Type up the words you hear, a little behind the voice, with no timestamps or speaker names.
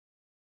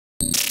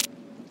Hey,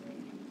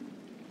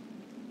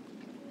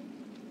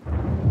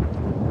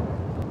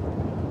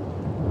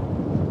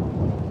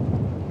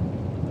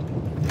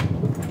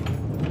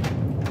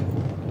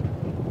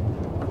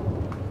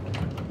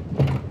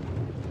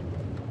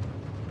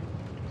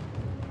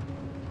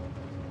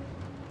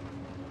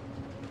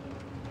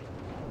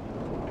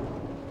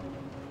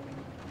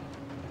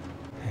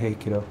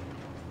 kiddo.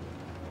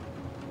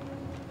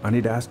 I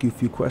need to ask you a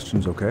few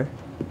questions, okay?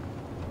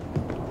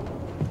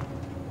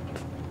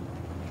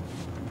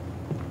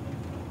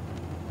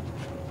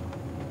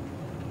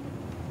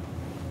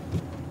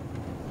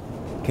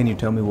 Can you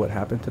tell me what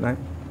happened tonight?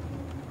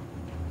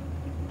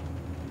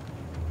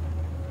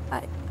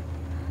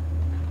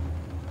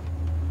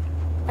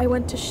 I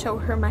went to show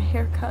her my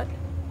haircut.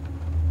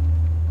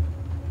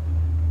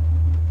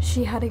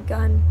 She had a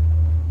gun.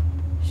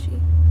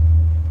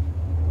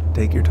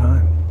 Take your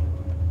time.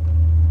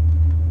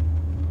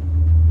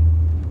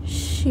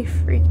 She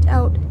freaked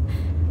out.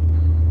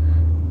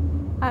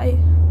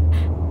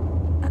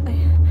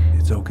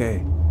 It's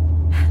okay.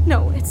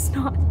 No, it's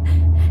not.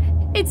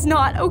 It's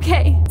not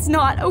okay. It's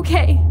not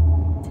okay.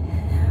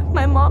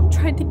 My mom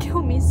tried to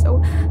kill me,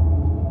 so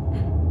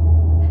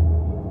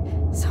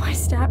I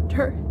stabbed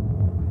her.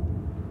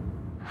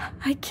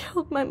 I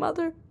killed my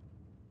mother.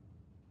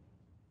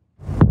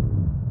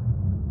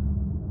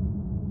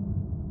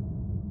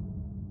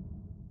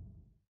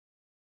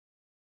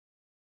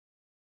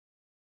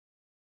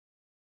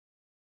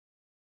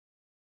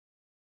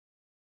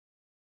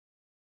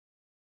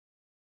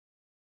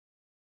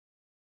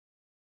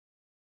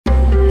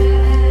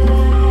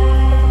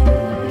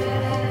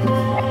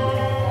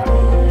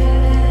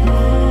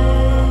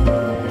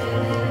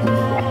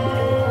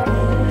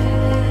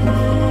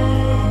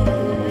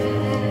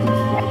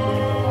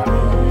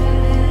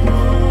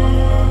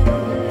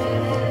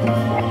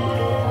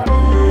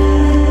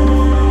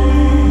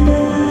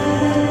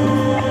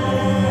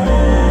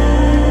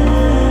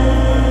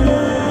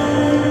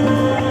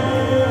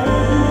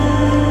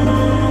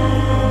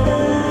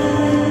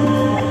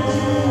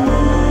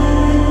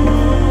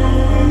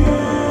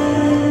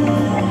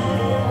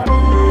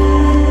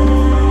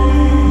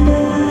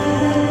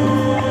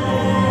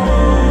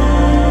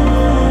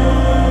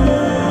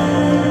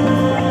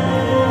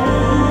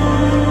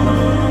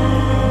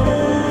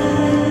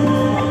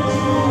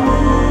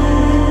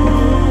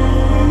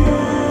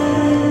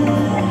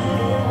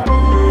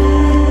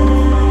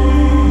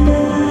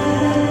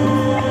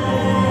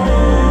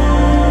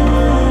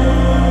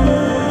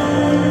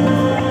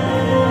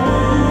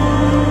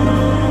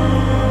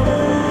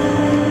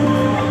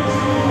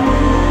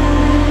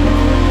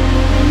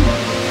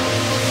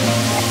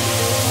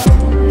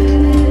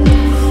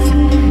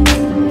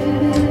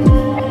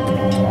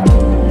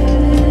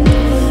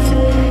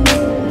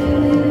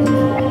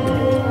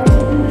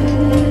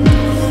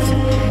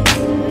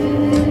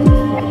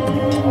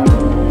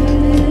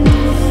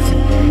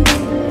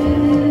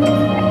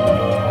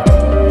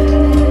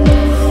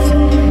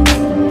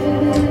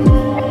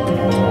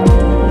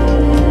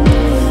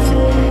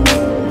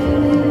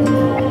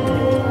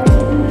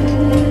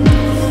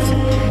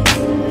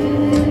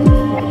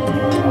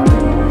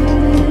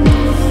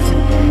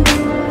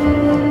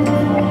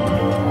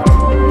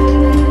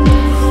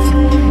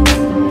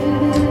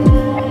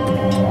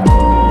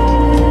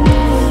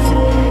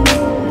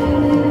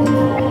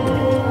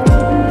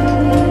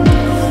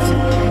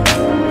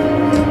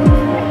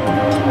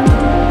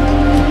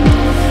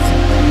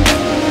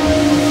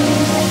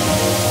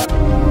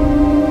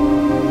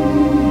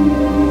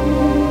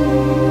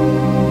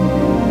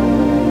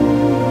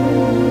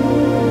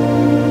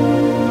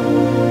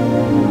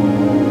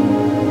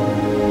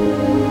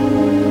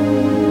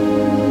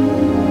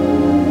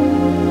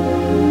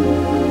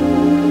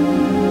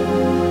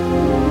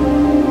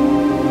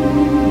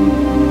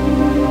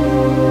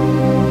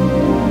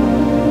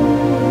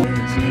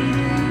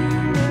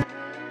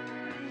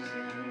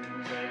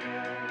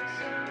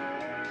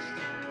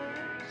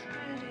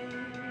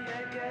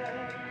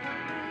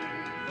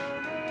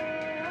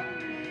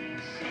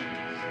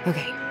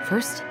 Okay,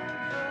 first,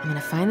 I'm gonna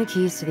find the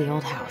keys to the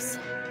old house.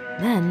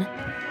 Then,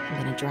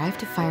 I'm gonna drive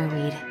to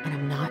Fireweed, and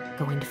I'm not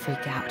going to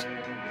freak out.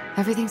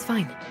 Everything's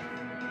fine.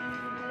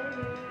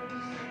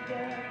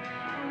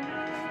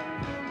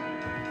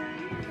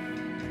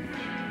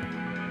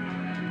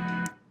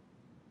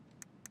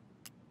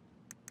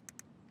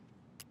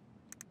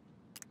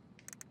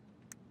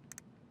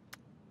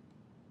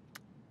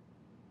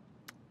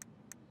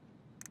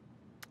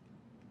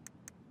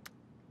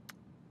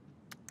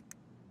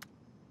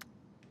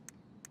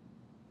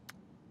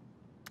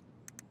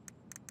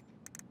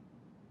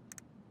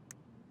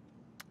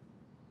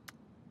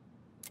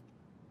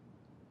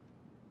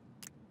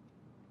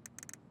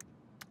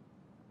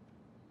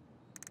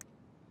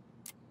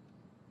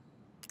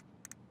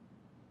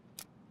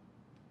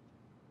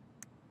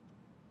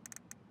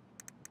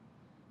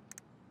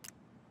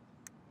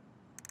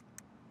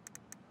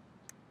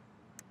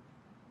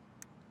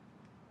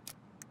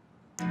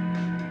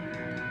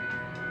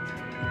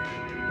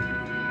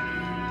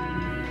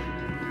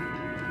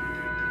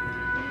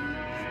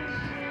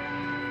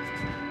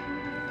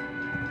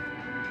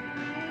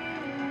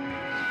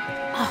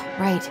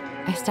 Right,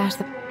 I stashed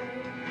the...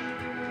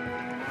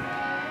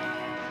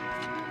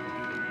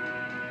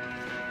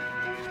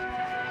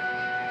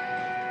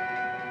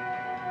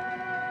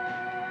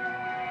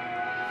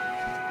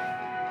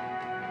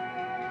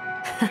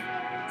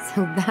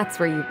 So that's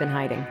where you've been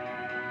hiding.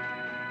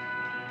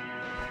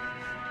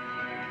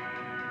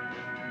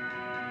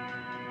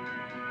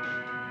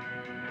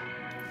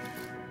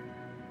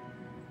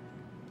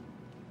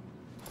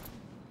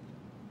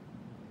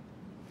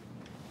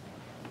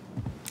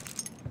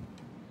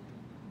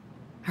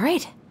 All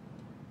right.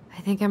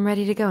 I think I'm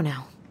ready to go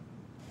now.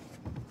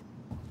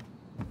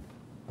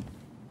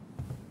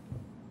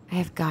 I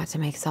have got to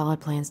make solid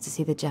plans to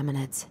see the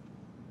Geminids.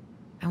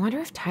 I wonder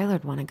if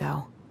Tyler'd want to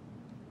go.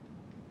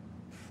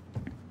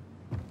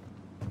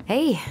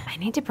 Hey, I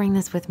need to bring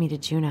this with me to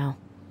Juneau.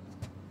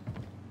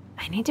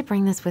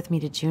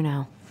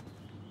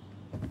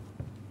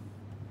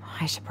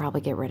 I should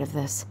probably get rid of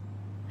this.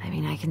 I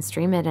mean, I can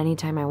stream it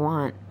anytime I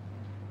want.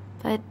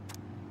 But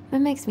it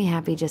makes me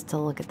happy just to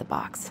look at the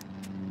box.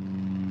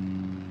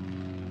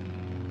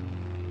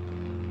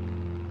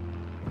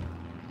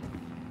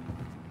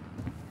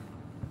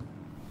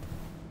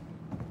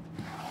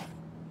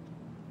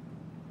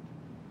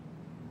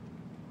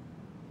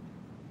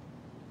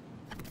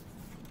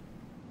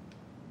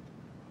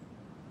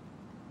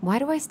 Why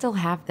do I still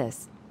have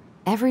this?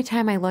 Every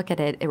time I look at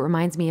it, it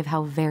reminds me of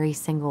how very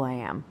single I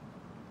am.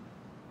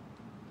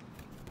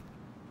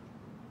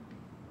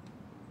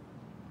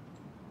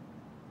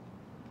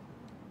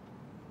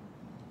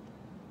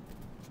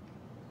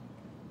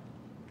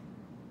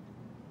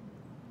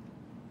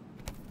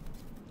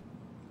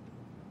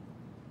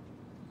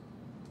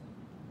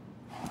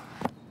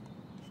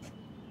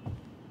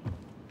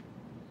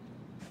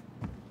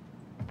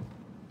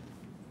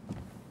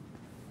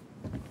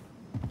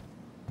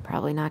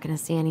 Probably not going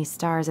to see any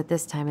stars at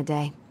this time of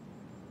day.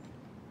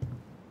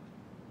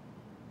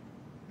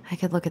 I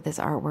could look at this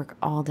artwork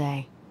all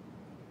day.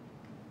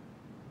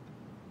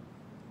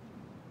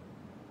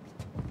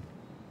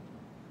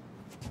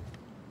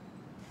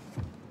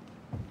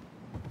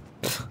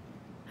 I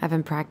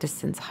haven't practiced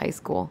since high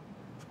school.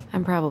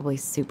 I'm probably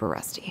super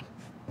rusty.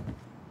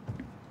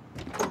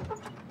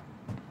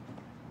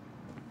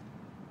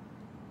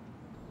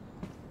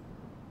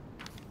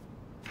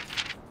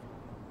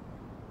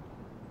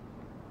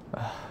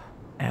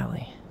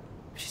 Allie.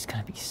 She's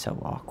gonna be so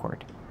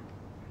awkward.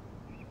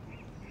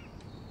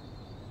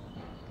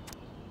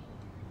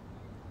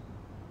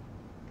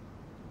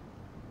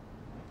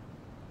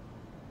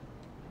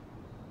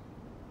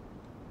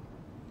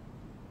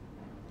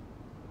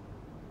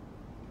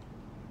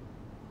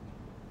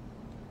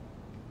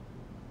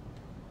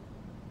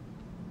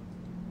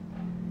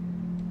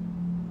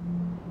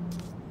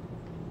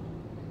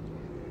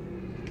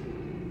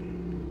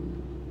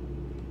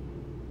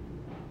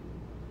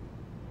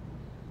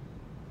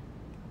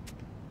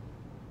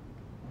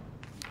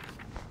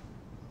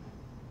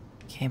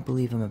 Can't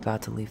believe I'm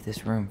about to leave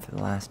this room for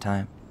the last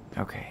time.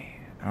 Okay,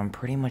 I'm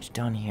pretty much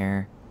done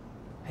here.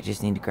 I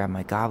just need to grab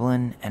my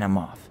goblin and I'm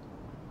off.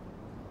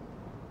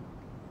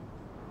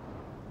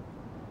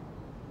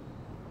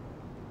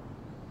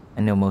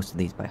 I know most of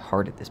these by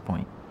heart at this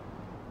point.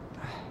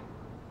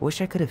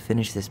 Wish I could have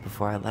finished this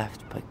before I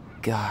left, but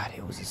God,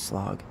 it was a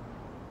slog.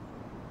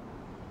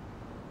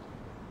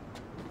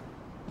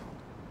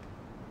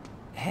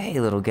 Hey,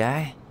 little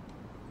guy.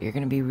 You're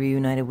gonna be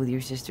reunited with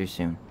your sister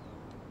soon.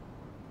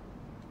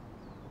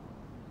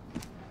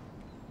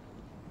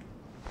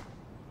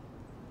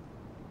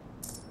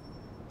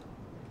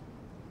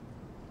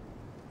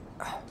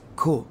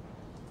 Cool.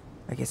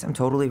 I guess I'm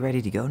totally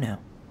ready to go now.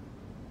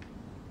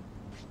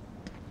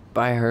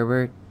 Bye,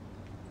 Herbert.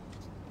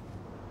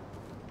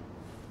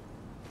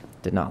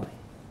 Denali.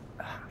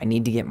 I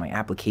need to get my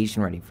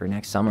application ready for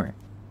next summer.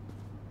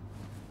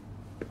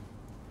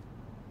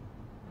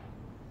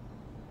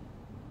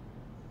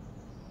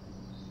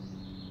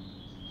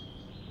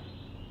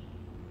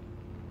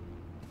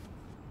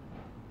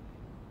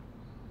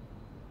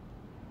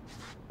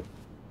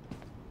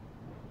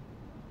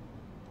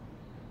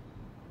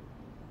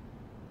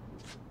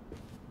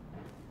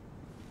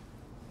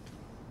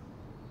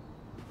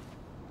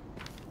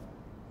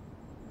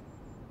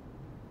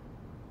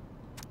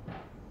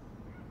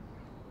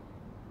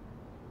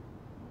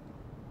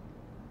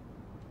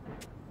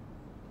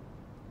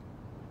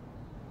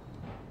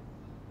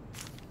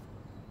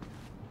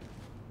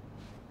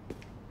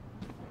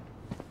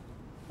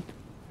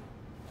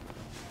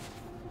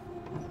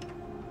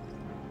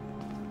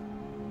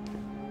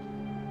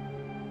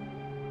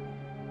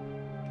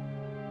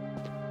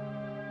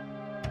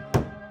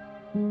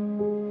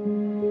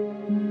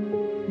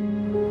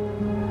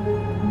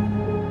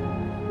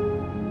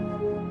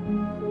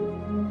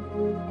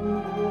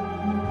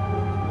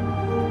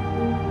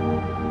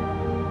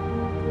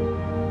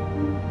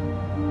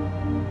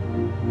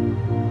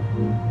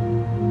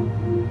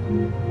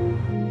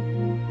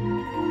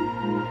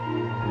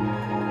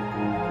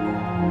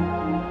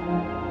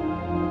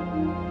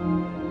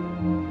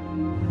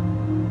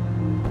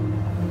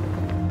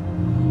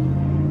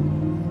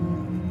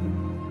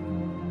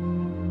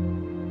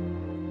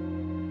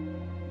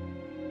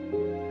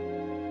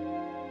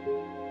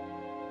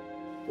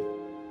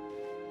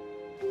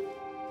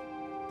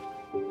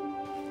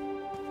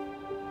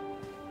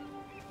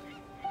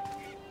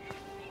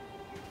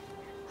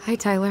 Hi,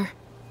 Tyler.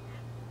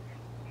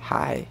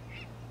 Hi.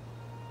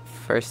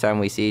 First time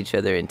we see each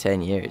other in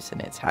 10 years,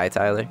 and it's hi,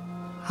 Tyler.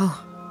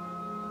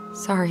 Oh,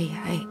 sorry,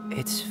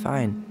 It's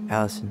fine,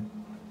 Allison.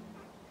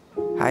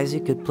 Hi's a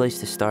good place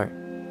to start.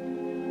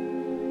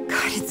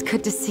 God, it's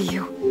good to see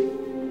you.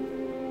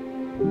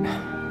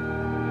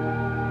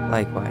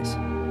 Likewise.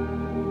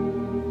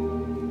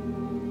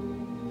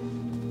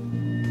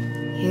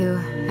 You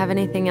have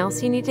anything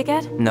else you need to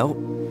get? Nope,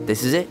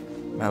 this is it.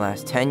 My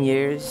last 10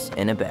 years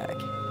in a bag.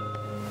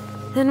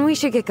 Then we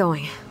should get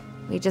going.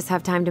 We just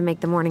have time to make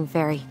the morning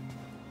ferry.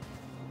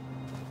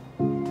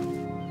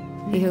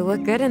 You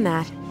look good in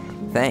that.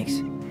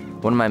 Thanks.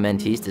 One of my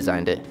mentees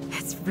designed it.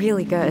 It's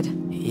really good.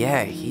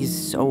 Yeah, he's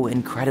so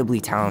incredibly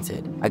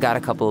talented. I got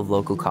a couple of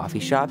local coffee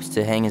shops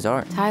to hang his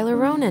art. Tyler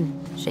Ronan,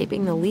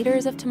 shaping the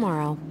leaders of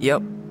tomorrow.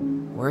 Yep,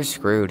 we're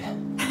screwed.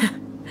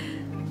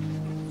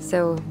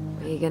 So,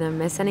 are you gonna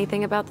miss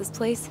anything about this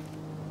place?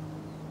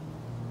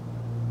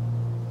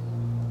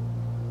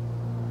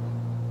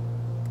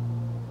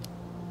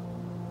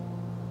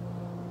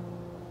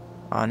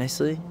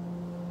 Honestly,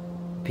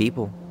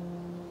 people.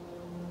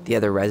 The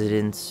other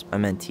residents, my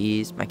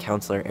mentees, my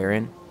counselor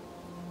Aaron.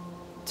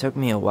 It took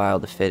me a while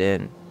to fit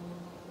in,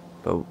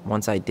 but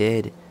once I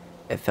did,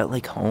 it felt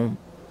like home.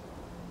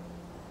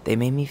 They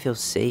made me feel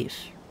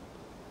safe.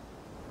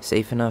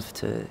 Safe enough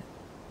to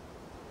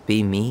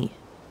be me.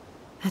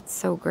 That's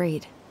so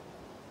great.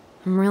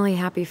 I'm really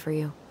happy for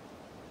you.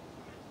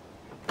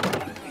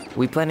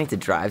 We planning to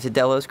drive to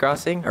Delos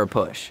Crossing or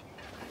push?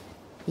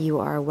 You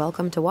are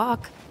welcome to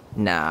walk.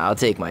 Nah, I'll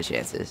take my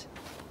chances.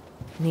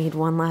 Need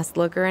one last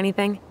look or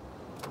anything?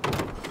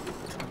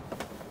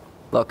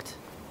 Looked.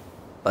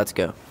 Let's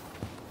go.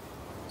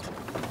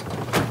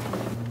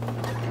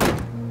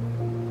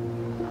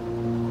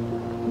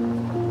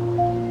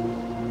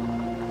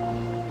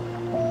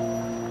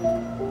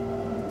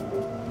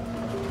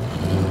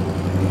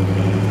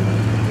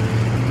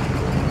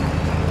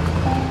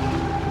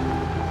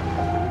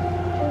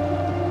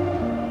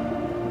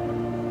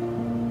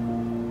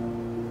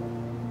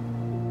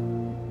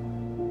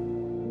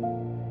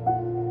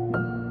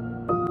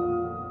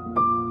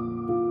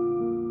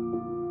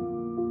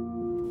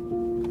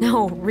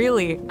 No,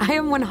 really. I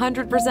am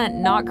 100%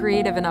 not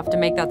creative enough to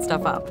make that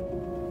stuff up.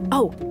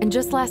 Oh, and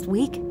just last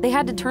week, they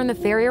had to turn the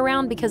ferry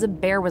around because a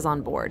bear was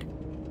on board.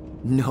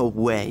 No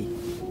way.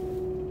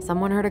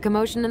 Someone heard a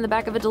commotion in the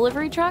back of a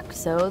delivery truck,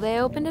 so they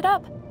opened it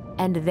up.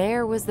 And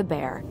there was the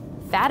bear,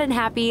 fat and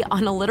happy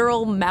on a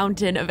literal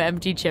mountain of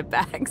empty chip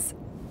bags.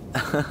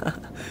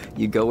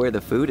 You go where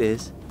the food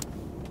is.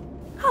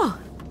 Oh,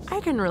 I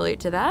can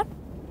relate to that.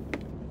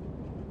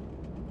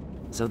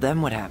 So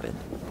then what happened?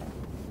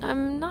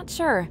 I'm not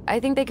sure. I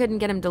think they couldn't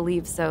get him to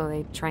leave, so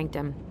they tranked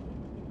him.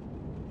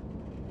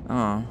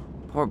 Oh,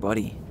 poor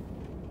buddy.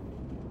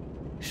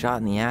 Shot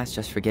in the ass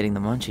just for getting the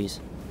munchies.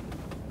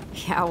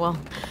 Yeah, well,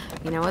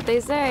 you know what they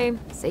say.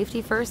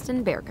 Safety first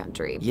in bear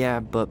country.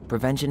 Yeah, but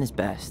prevention is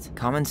best.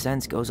 Common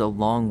sense goes a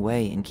long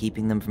way in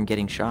keeping them from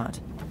getting shot.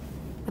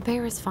 The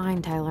bear is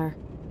fine, Tyler.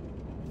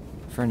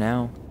 For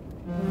now.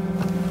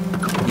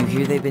 You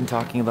hear they've been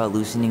talking about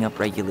loosening up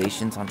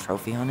regulations on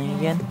trophy hunting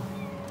again?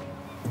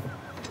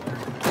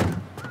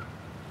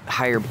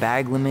 Higher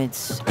bag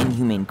limits,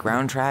 inhumane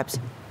ground traps,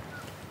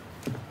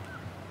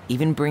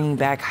 even bringing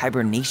back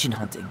hibernation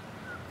hunting.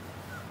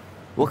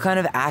 What kind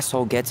of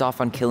asshole gets off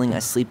on killing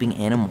a sleeping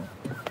animal?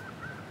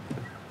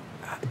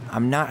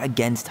 I'm not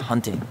against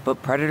hunting,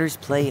 but predators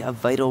play a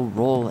vital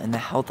role in the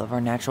health of our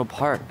natural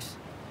parks.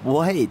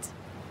 What?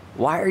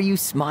 Why are you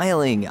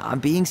smiling? I'm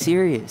being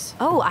serious.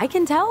 Oh, I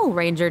can tell,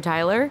 Ranger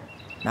Tyler.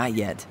 Not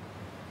yet,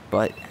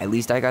 but at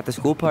least I got the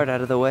school part out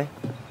of the way.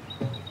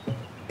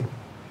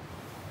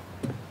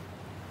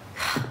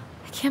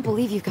 I can't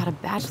believe you've got a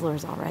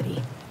bachelor's already.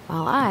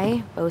 While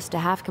I boast a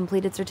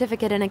half-completed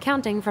certificate in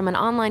accounting from an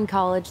online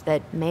college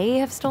that may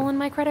have stolen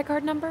my credit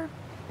card number.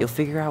 You'll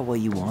figure out what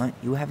you want.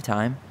 You have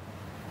time.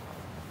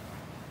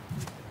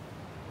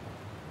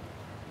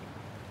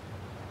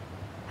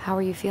 How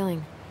are you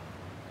feeling?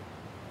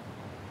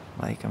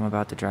 Like I'm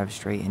about to drive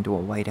straight into a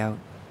whiteout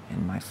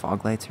and my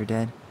fog lights are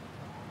dead.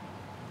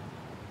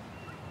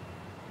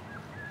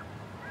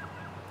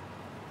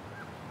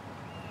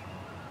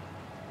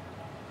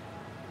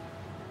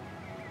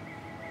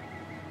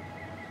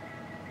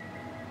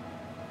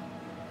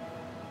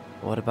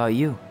 What about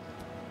you?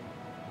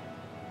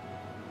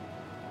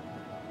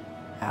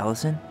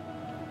 Allison?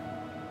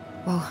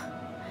 Whoa.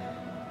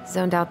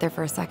 Zoned out there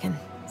for a second.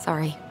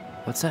 Sorry.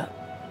 What's up?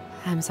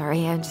 I'm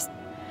sorry, I'm just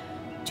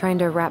trying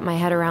to wrap my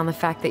head around the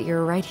fact that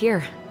you're right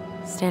here,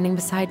 standing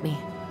beside me,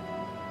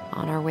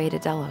 on our way to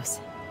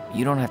Delos.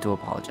 You don't have to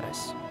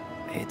apologize.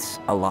 It's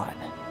a lot.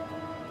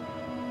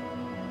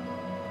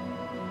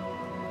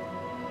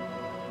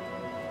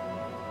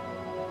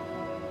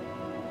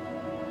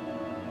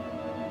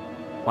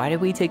 Why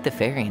did we take the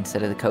ferry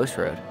instead of the coast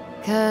road?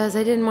 'Cause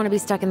I didn't want to be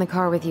stuck in the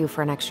car with you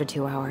for an extra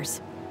 2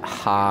 hours.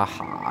 Ha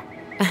ha.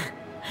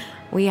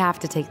 We have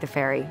to take the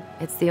ferry.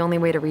 It's the only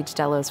way to reach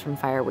Delos from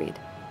Fireweed.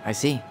 I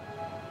see.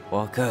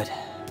 Well, good.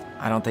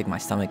 I don't think my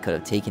stomach could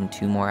have taken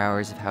 2 more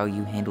hours of how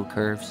you handle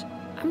curves.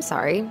 I'm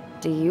sorry.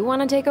 Do you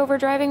want to take over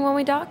driving when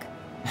we dock?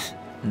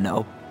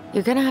 No.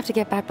 You're gonna have to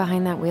get back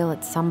behind that wheel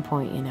at some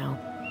point, you know.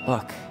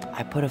 Look,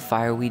 I put a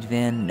fireweed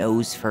van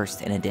nose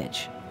first in a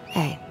ditch.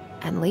 Hey,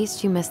 at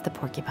least you missed the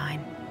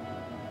porcupine.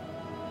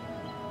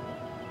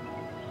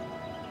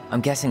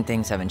 I'm guessing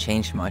things haven't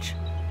changed much.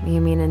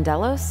 You mean in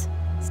Delos?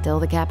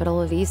 Still the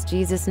capital of East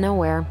Jesus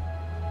Nowhere.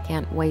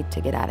 Can't wait to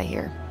get out of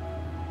here.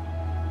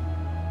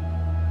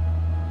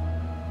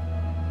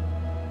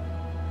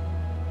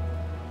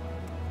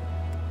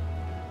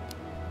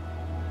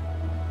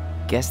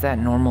 Guess that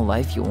normal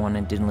life you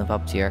wanted didn't live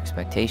up to your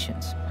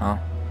expectations, huh?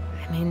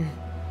 I mean,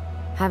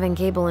 having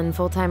cable and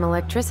full-time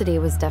electricity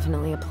was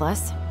definitely a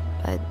plus,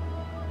 but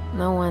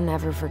no one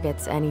ever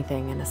forgets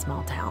anything in a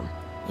small town.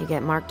 You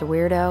get marked a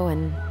weirdo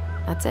and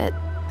that's it.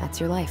 That's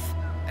your life.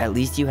 At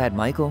least you had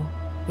Michael.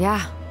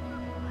 Yeah.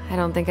 I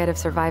don't think I'd have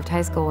survived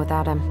high school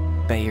without him.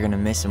 Bet you're gonna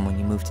miss him when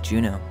you move to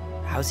Juneau.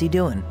 How's he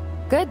doing?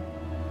 Good.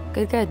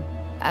 Good.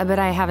 But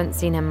I haven't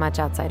seen him much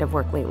outside of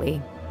work lately.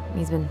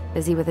 He's been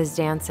busy with his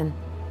dance and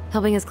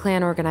helping his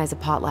clan organize a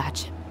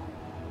potlatch.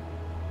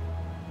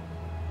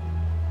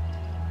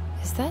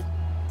 Is that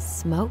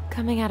smoke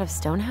coming out of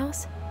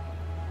Stonehouse?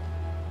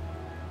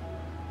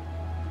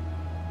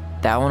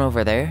 That one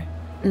over there?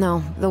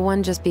 No, the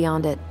one just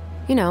beyond it.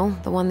 You know,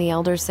 the one the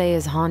elders say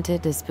is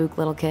haunted to spook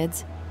little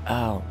kids.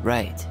 Oh,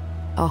 right.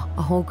 Oh,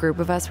 a whole group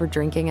of us were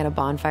drinking at a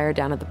bonfire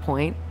down at the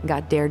point and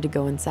got dared to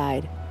go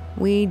inside.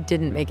 We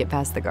didn't make it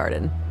past the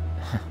garden.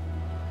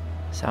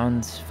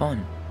 Sounds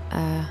fun.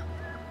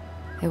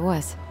 It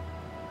was.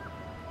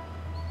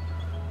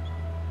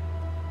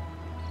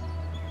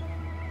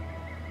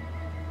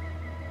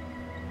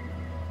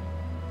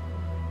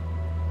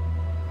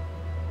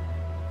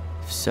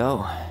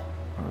 So,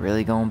 we're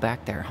really going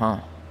back there, huh?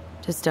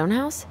 To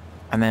Stonehouse?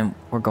 I meant,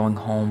 we're going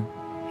home.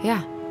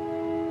 Yeah.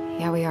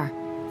 Yeah, we are.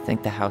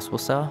 Think the house will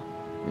sell?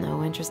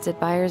 No interested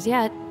buyers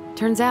yet.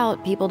 Turns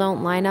out people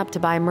don't line up to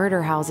buy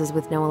murder houses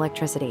with no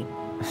electricity.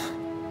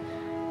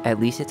 At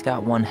least it's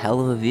got one hell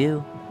of a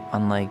view,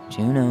 unlike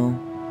Juneau.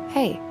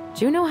 Hey,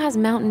 Juneau has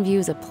mountain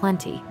views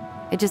aplenty.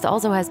 It just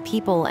also has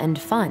people and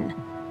fun.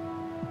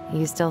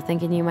 You still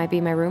thinking you might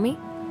be my roomie?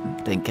 I'm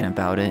thinking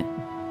about it.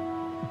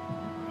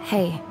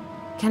 Hey,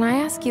 can I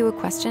ask you a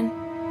question?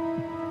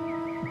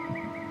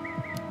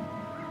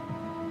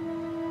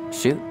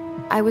 Shoot.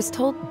 I was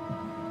told...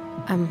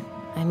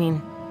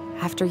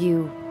 after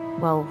you,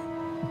 well,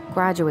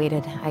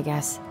 graduated, I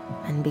guess,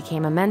 and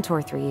became a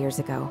mentor 3 years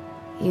ago,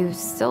 you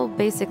still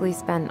basically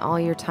spent all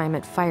your time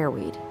at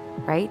Fireweed,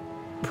 right?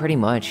 Pretty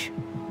much.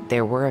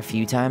 There were a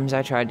few times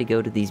I tried to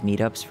go to these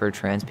meetups for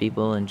trans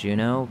people in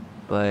Juneau,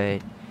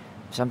 but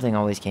something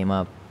always came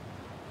up.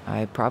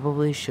 I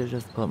probably should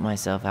have put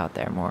myself out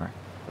there more,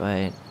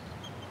 but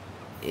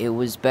it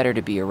was better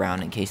to be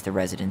around in case the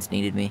residents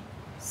needed me.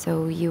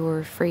 So you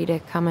were free to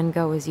come and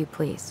go as you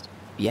pleased?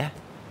 Yeah.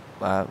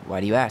 Why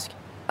do you ask?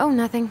 Oh,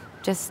 nothing.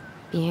 Just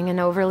being an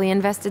overly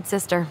invested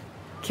sister.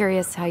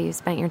 Curious how you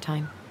spent your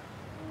time.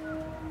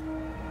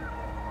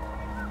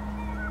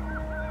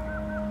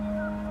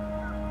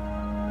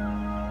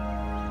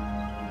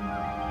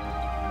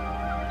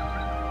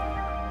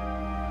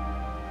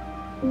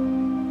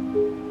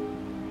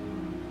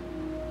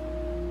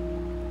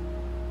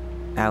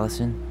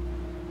 Allison,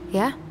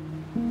 Yeah?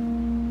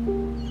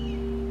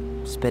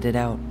 spit it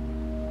out.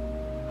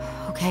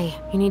 Okay,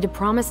 you need to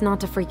promise not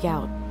to freak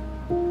out.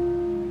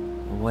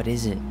 What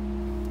is it?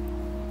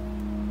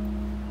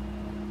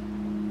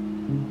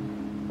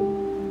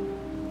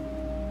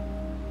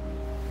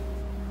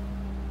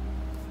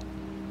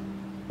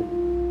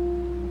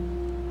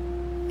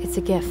 It's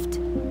a gift.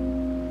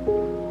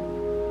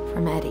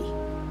 From Eddie.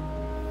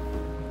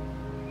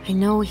 I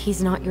know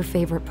he's not your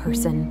favorite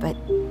person, but...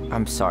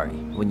 I'm sorry.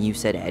 When you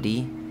said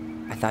Eddie,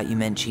 I thought you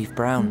meant Chief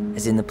Brown,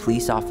 as in the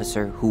police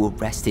officer who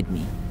arrested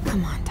me.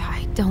 Come on,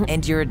 Ty, don't...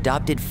 And your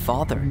adopted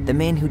father, the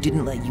man who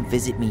didn't let you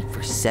visit me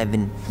for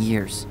 7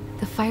 years.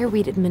 The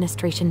Fireweed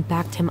administration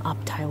backed him up,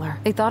 Tyler.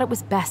 They thought it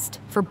was best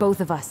for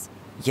both of us.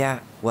 Yeah,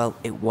 well,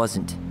 it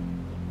wasn't.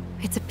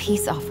 It's a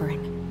peace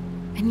offering.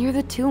 And you're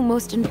the two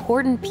most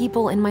important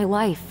people in my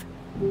life.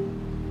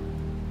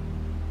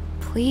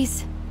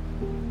 Please.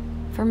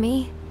 For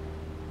me.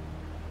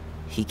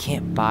 He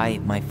can't buy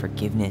my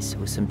forgiveness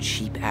with some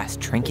cheap-ass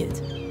trinket.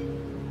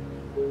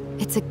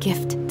 It's a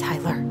gift,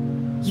 Tyler.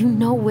 You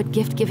know what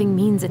gift-giving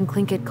means in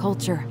Tlingit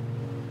culture,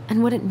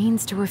 and what it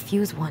means to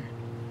refuse one.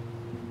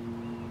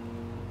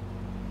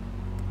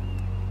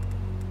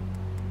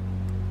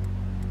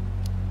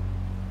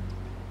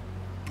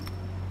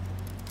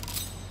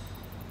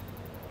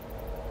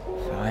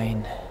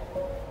 Fine.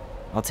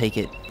 I'll take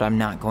it, but I'm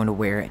not going to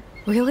wear it.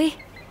 Really?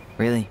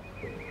 Really.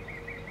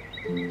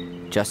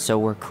 Just so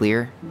we're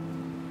clear,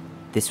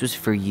 this was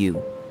for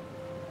you,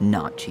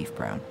 not Chief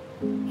Brown.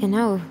 You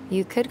know,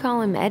 you could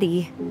call him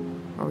Eddie,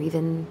 or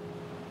even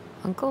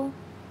Uncle?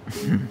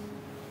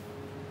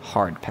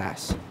 Hard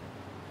pass.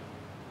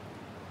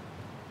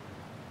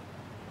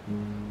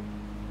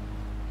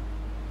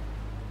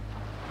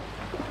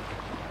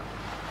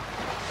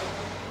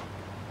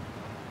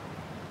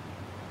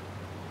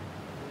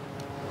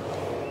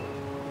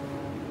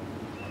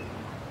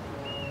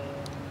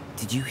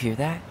 Did you hear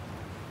that?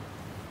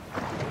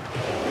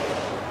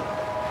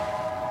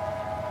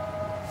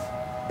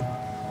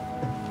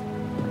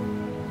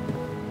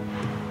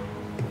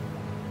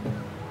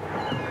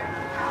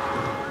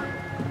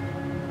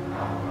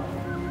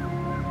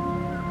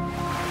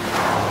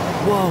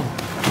 Whoa!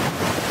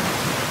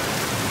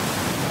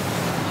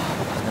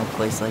 No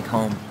place like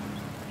home.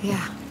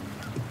 Yeah.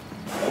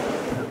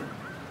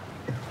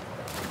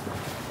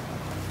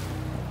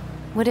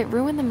 Would it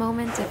ruin the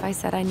moment if I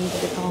said I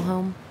needed to call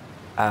home?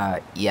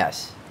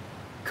 Yes.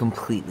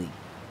 Completely.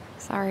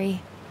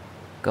 Sorry.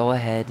 Go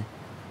ahead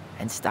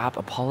and stop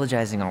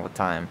apologizing all the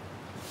time.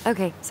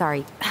 Okay,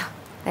 sorry.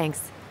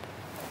 Thanks.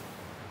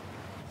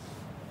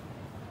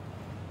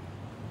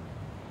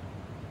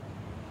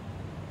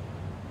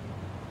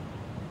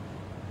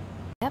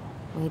 Yep,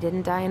 we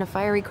didn't die in a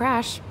fiery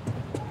crash.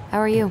 How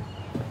are you?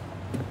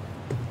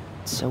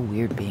 It's so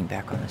weird being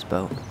back on this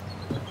boat.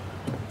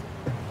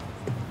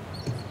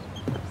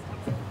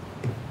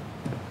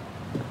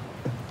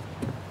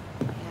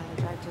 Yeah,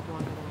 the drive took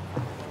longer than I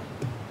thought it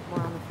would.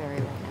 We're on the ferry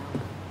right now.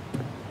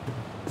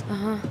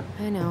 Uh-huh,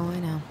 I know.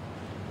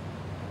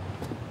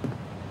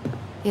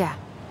 Yeah.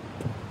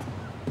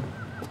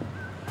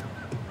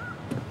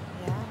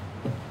 Yeah?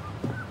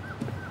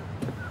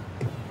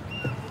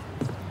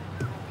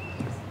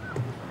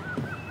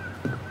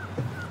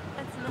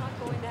 That's not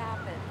going to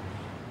happen.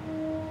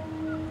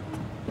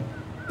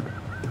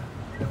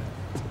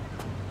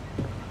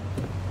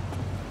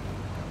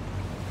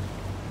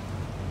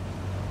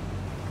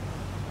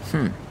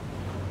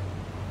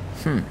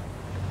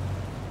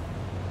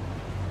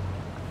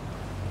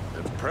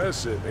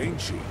 Impressive, ain't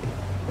she?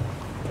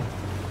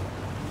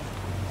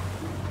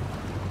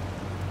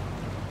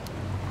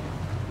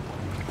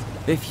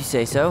 If you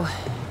say so.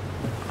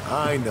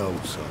 I know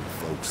some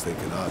folks think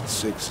an odd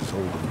six is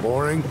old and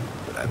boring,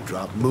 but I've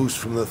dropped moose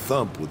from the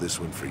thump with this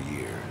one for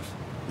years.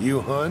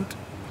 You hunt?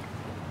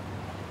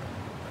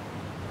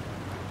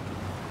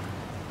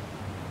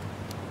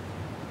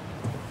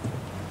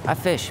 I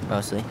fish,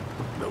 mostly.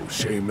 No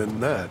shame in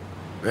that.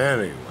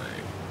 Anyway,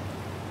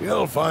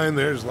 you'll find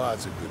there's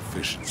lots of good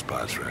fishing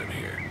spots around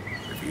here,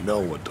 if you know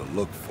what to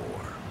look for.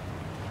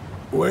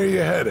 Where you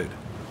headed?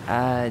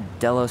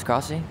 Delos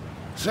Crossing?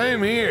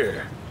 Same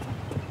here.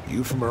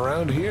 You from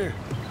around here?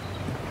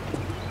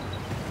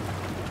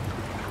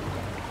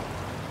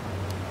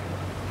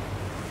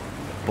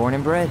 Born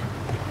and bred.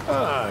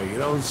 Ah, you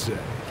don't say.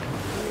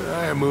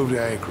 I moved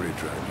to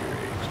Anchorage around your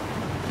age.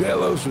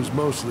 Delos was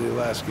mostly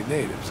Alaska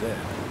natives then.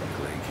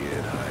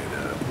 Tlingit,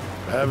 hideout.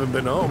 I haven't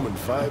been home in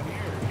 5 years.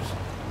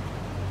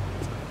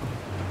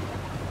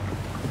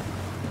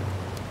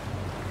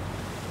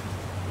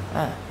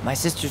 My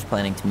sister's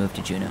planning to move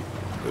to Juneau.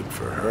 Good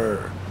for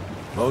her.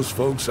 Most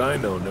folks I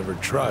know never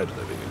tried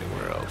living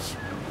anywhere else.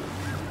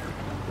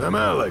 I'm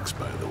Alex,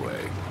 by the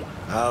way.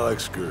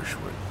 Alex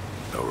Gershwin.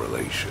 No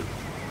relation.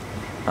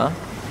 Huh?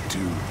 To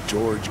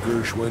George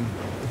Gershwin.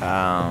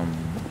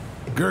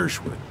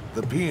 Gershwin,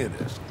 the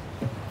pianist.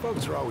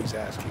 Folks are always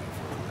asking if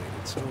we're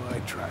related, so I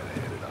try to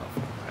hit it off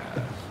in the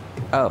past.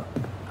 Oh.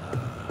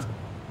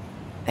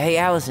 Hey,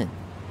 Allison.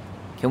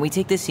 Can we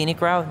take the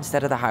scenic route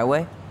instead of the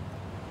highway?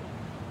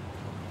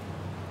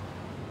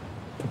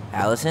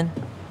 Allison?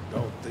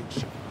 Don't think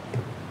she...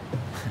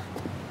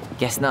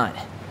 Guess not.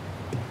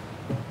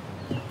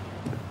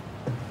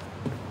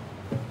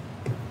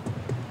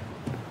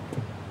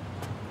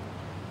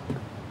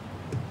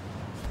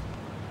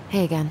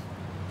 Hey again.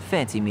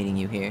 Fancy meeting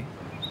you here.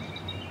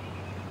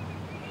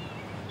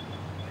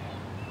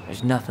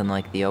 There's nothing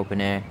like the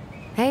open air.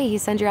 Hey, you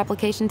send your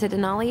application to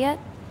Denali yet?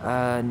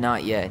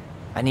 Not yet.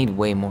 I need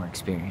way more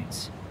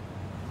experience.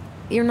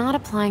 You're not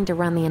applying to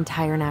run the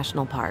entire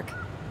national park.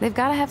 They've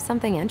got to have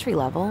something entry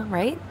level,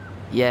 right?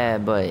 Yeah,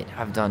 but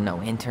I've done no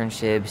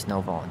internships,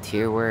 no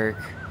volunteer work.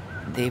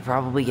 They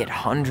probably get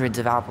hundreds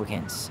of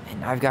applicants,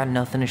 and I've got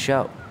nothing to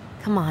show.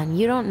 Come on,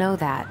 you don't know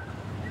that.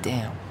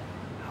 Damn.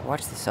 I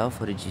watched the cell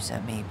footage you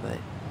sent me, but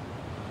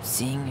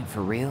seeing it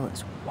for real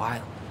is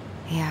wild.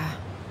 Yeah,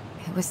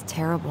 it was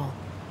terrible.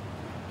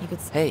 You could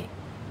Hey,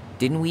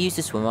 didn't we used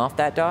to swim off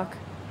that dock?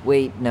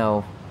 Wait,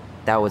 no.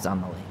 That was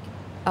on the lake.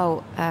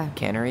 Oh,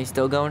 Cannery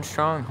still going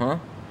strong, huh?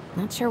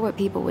 not sure what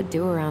people would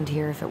do around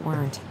here if it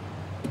weren't.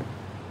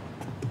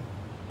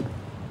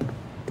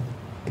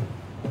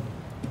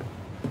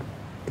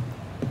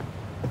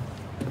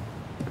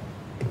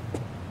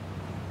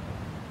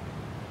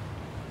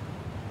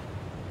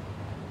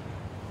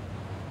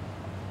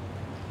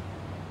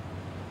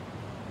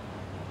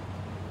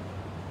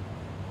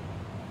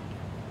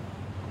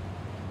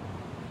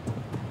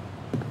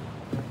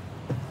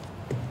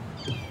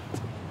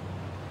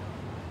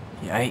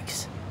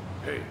 Yikes.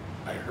 Hey,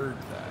 I heard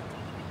that.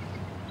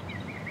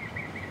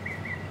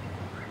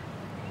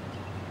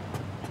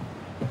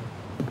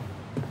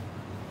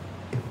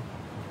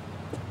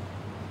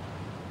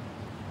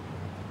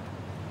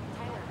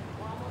 Tyler,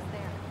 we're almost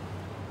there.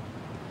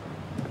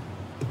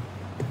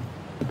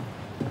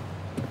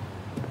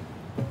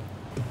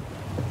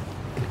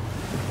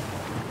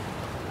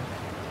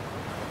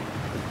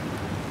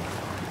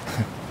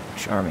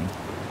 charming.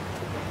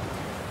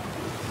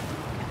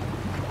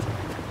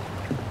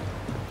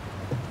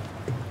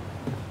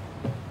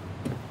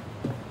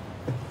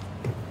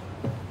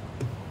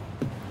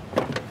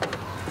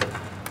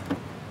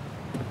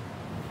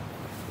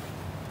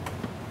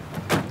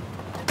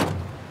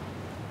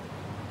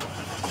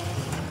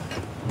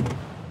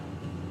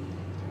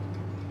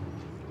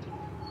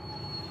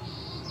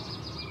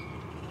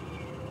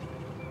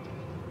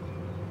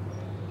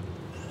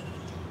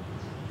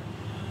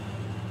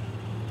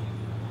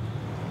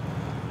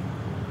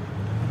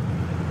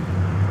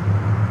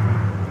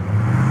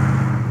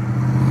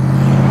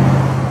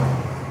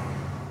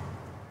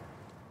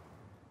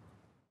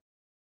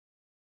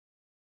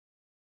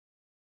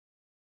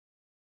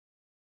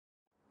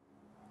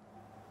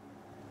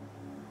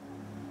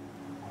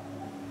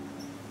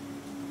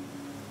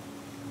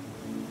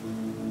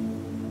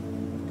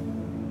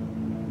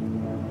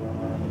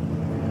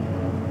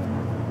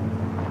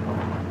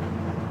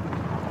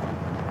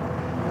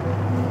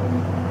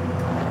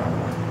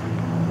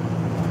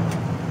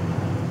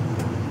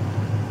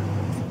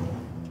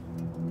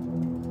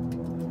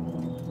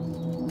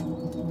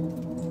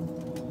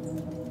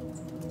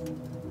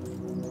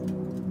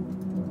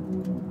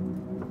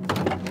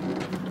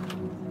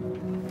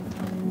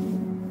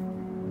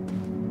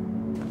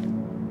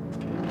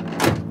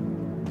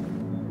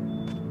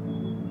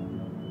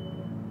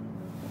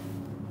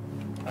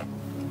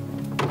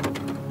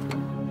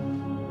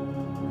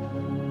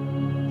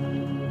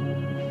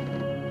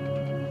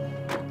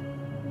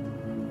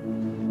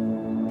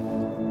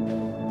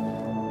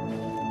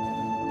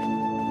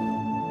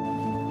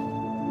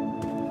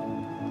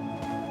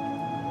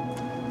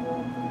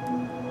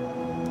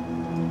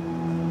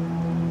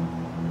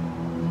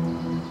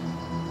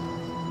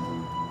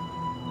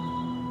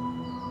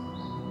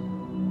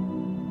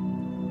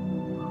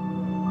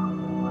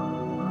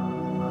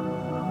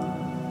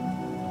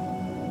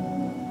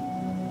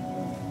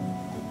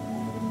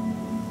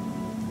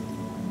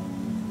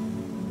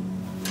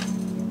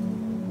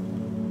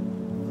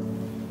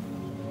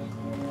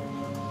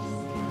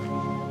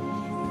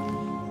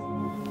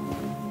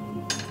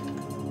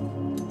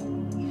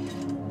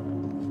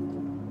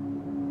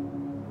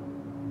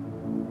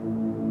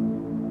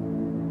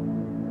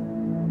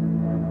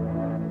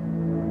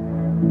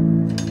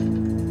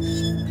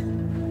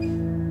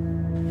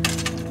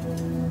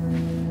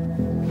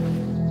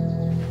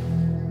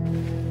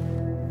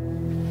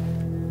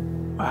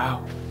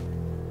 Wow.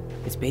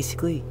 It's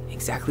basically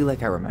exactly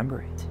like I remember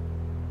it.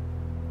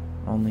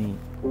 Only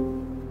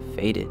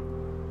faded.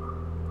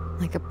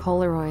 Like a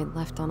Polaroid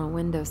left on a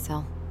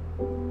windowsill.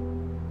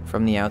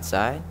 From the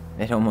outside,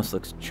 it almost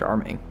looks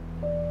charming.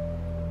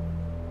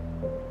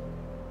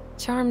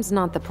 Charm's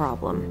not the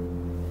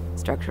problem.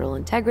 Structural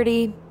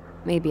integrity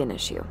may be an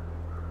issue.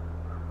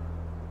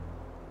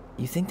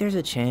 You think there's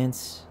a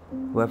chance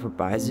whoever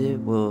buys it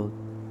will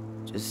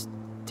just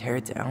tear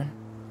it down?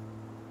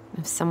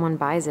 If someone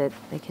buys it,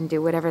 they can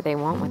do whatever they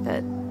want with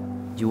it.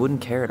 You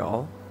wouldn't care at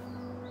all?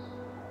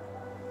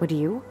 Would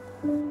you?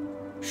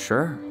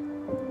 Sure.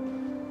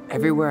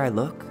 Everywhere I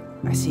look,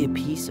 I see a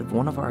piece of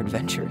one of our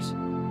adventures.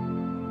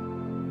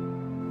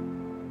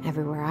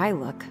 Everywhere I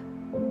look,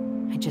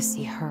 I just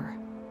see her.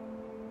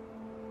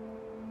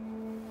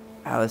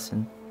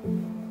 Allison,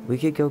 we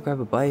could go grab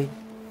a bite.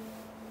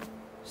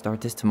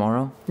 Start this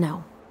tomorrow?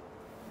 No.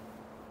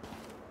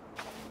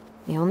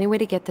 The only way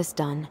to get this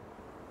done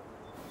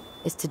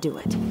is to do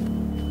it.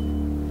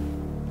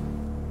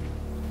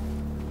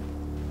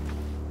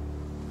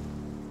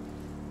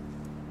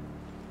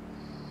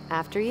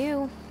 After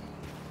you.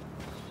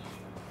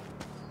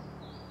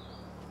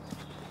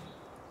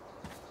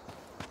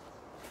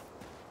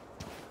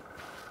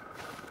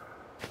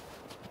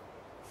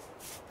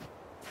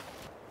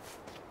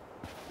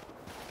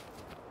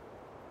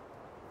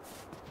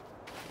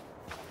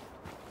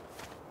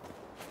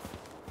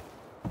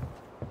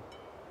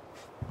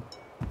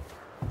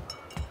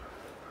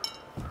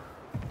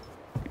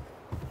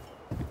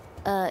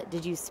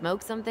 Did you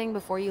smoke something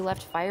before you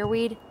left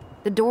Fireweed?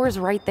 The door's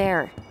right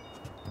there.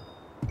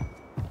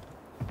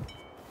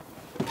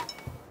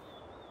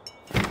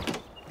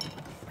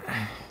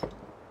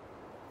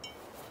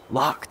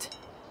 Locked.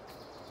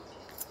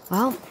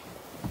 Well,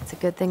 it's a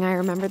good thing I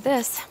remembered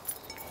this.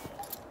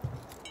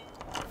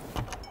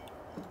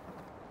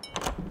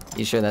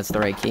 You sure that's the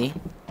right key?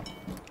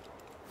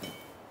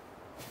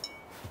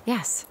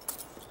 Yes.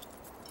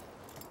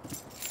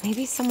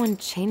 Maybe someone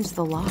changed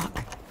the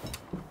lock.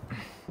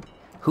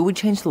 Who would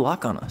change the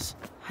lock on us?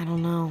 I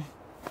don't know.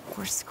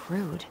 We're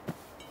screwed.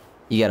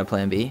 You got a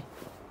plan B?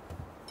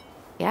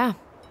 Yeah,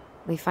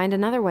 we find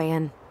another way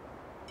in.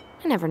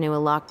 I never knew a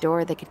locked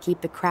door that could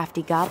keep the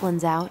crafty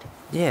goblins out.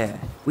 Yeah,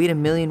 we had a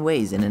million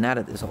ways in and out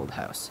of this old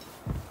house.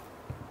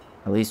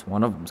 At least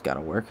one of them's gotta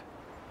work.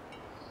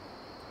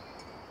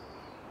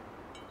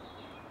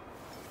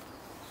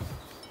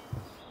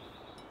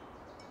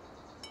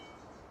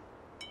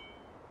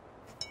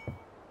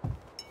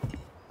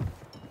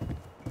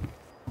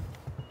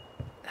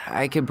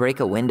 I could break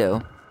a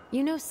window.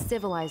 You know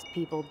civilized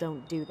people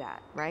don't do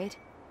that, right?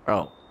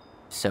 Oh,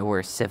 So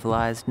we're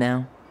civilized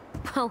now?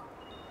 Well,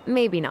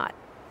 maybe not.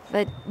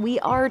 But we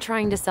are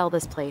trying to sell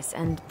this place,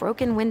 and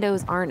broken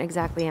windows aren't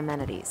exactly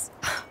amenities.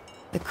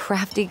 The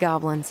crafty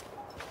goblins.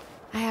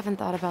 I haven't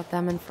thought about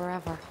them in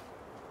forever.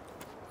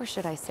 Or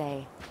should I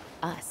say,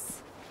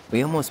 us.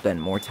 We almost spent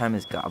more time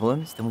as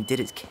goblins than we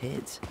did as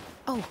kids.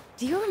 Oh,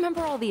 do you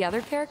remember all the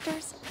other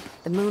characters?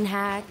 The Moon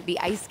Hag, the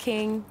Ice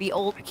King, the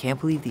old... I can't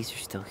believe these are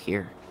still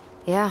here.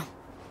 Yeah,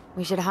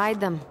 we should hide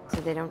them so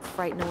they don't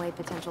frighten away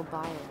potential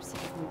buyers.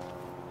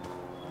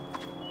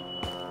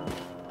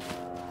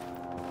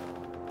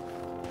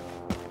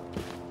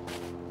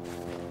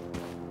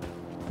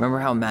 Remember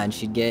how mad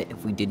she'd get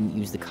if we didn't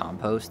use the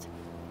compost?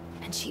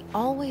 And she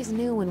always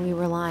knew when we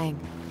were lying.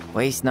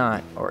 Waste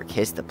not, or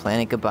kiss the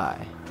planet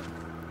goodbye.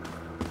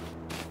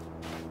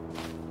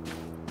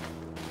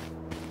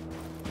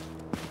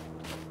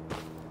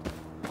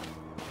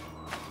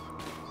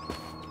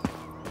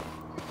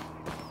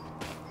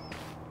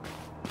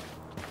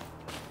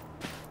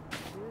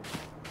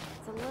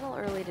 It's a little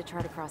early to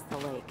try to cross the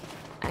lake.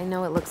 I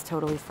know it looks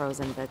totally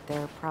frozen, but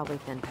there are probably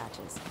thin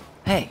patches.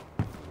 Hey,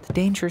 the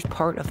dangerous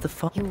part of the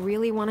fun. You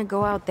really want to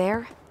go out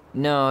there?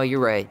 No, you're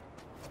right.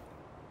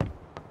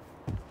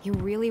 You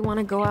really want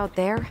to go out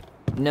there?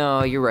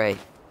 No, you're right.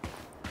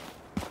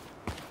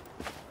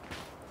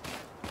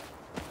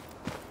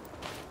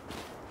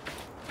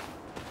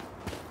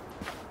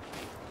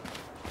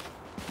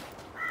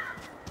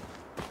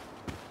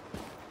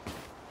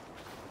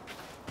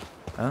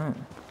 Oh,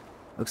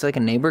 looks like a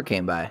neighbor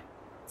came by.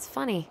 It's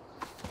funny.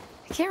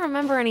 I can't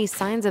remember any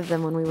signs of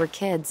them when we were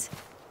kids.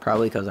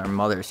 Probably because our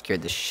mother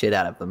scared the shit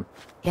out of them.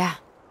 Yeah.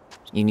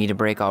 You need a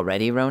break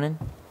already, Ronan?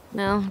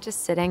 No,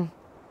 just sitting.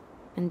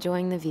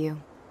 Enjoying the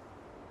view.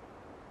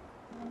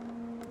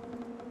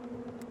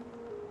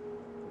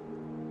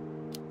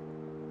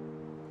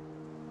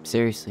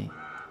 Seriously,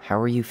 how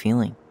are you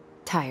feeling?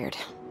 Tired.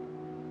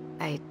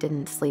 I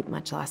didn't sleep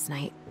much last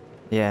night.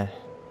 Yeah,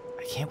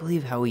 I can't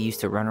believe how we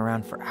used to run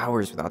around for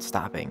hours without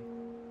stopping.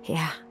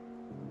 Yeah.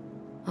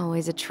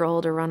 Always a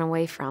troll to run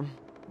away from.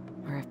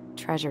 Or a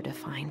treasure to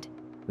find.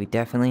 We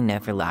definitely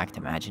never lacked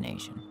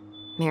imagination.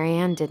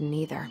 Marianne didn't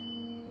either.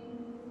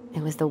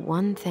 It was the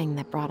one thing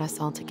that brought us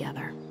all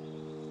together.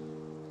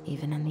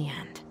 Even in the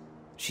end.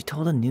 She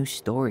told a new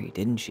story,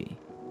 didn't she?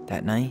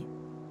 That night?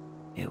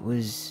 It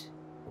was...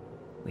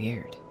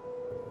 weird.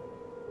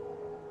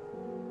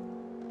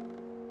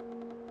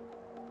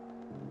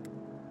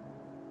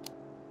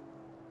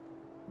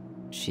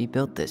 She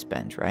built this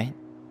bench, right?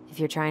 If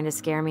you're trying to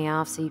scare me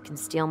off so you can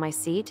steal my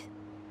seat,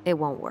 it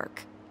won't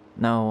work.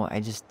 No, I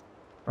just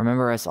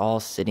remember us all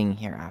sitting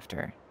here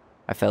after.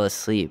 I fell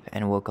asleep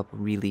and woke up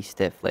really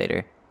stiff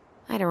later.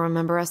 I don't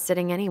remember us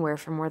sitting anywhere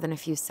for more than a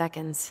few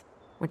seconds,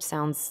 which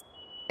sounds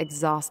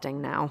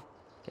exhausting now.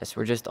 Guess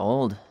we're just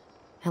old.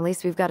 At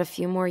least we've got a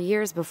few more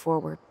years before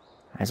we're...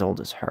 As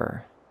old as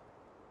her.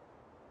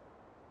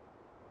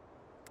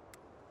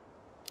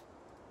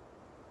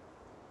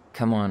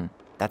 Come on,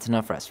 that's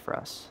enough rest for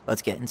us.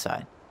 Let's get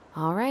inside.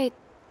 All right.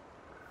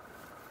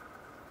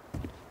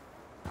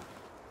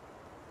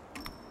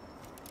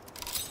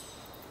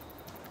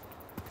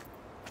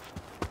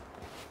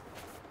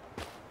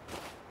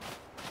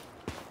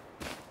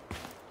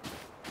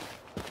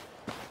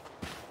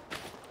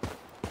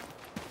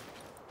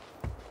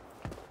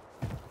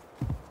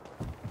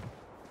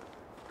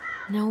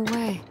 No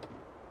way.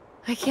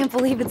 I can't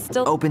believe it's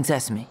still... Open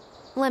sesame.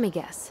 Let me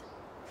guess.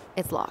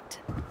 It's locked.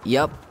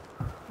 Yup.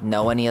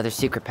 Know any other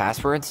secret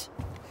passwords?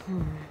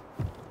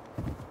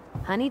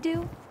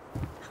 Honeydew?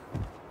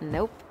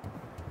 Nope.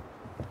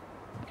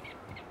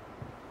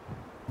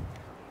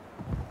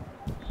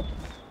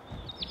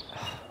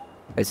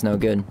 It's no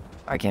good.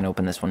 I can't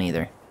open this one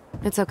either.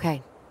 It's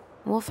okay.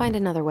 We'll find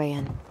another way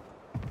in.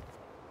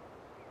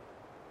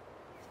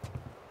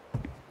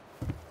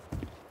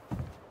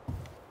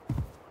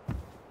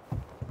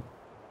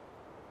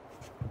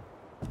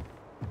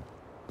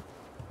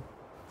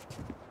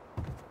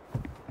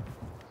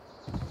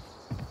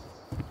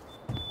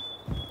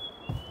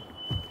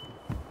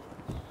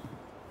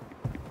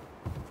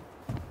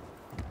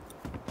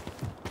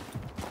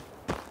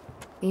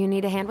 You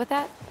need a hand with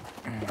that?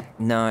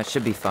 No, it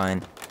should be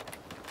fine.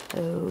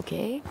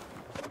 Okay.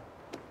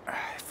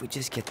 If we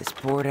just get this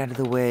board out of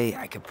the way,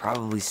 I could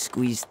probably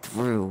squeeze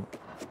through.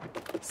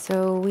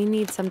 So we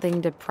need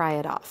something to pry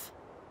it off.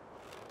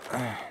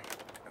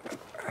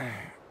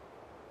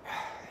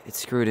 It's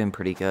screwed in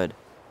pretty good.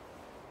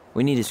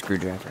 We need a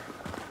screwdriver.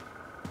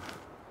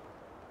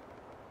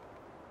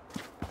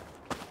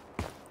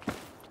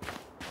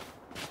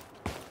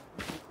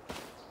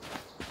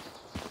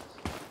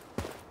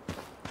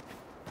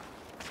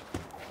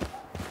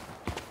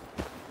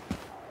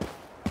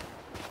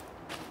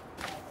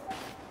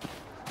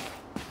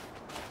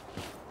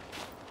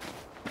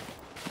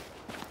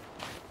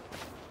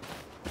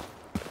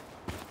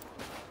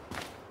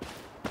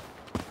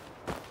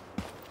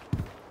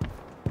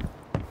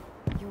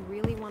 You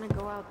really want to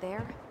go out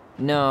there?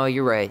 No,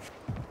 you're right.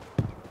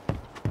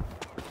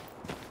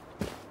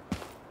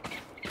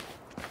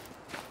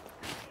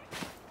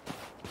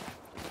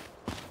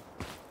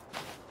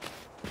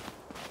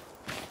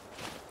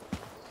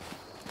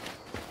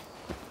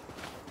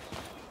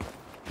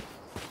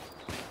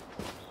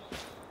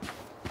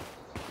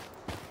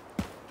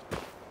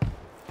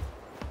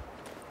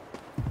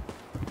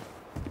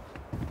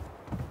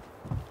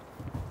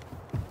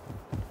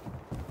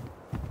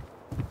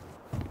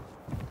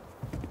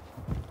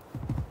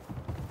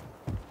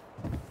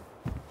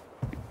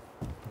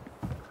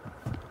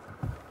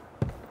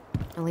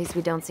 At least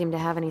we don't seem to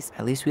have any...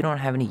 At least we don't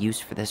have any use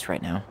for this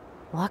right now.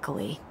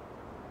 Luckily.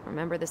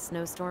 Remember the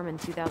snowstorm in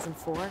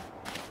 2004?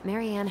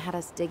 Marianne had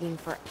us digging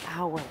for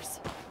hours.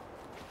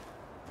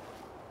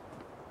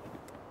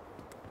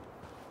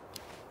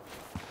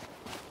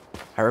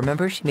 I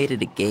remember she made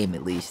it a game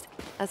at least.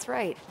 That's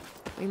right.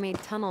 We made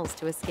tunnels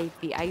to escape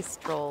the ice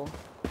troll.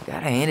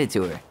 Gotta hand it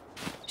to her.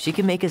 She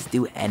could make us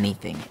do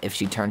anything if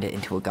she turned it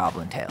into a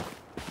goblin tail.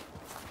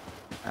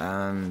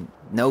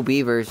 No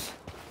beavers.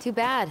 Too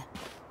bad.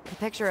 A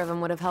picture of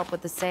him would have helped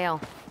with the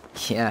sale.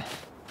 Yeah,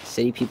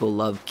 city people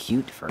love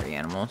cute furry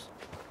animals.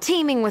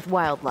 Teeming with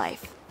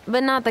wildlife,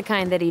 but not the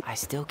kind that I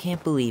still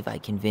can't believe I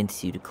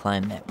convinced you to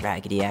climb that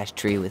raggedy-ass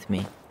tree with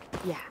me.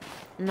 Yeah,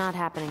 not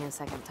happening a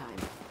second time.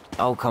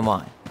 Oh, come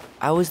on.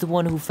 I was the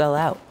one who fell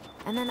out.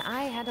 And then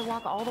I had to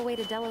walk all the way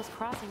to Delos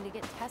Crossing to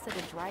get Tessa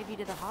to drive you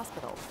to the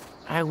hospital.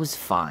 I was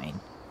fine.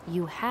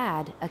 You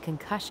had a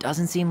concussion.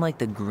 Doesn't seem like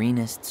the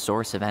greenest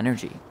source of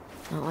energy.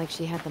 Not like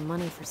she had the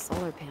money for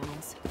solar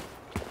panels.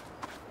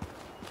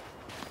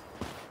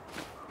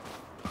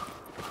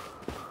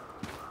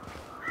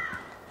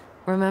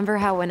 Remember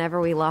how whenever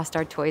we lost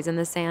our toys in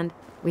the sand,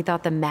 we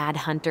thought the Mad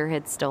Hunter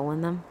had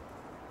stolen them?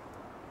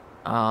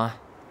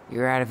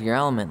 You're out of your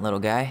element, little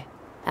guy.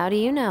 How do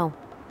you know?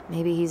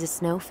 Maybe he's a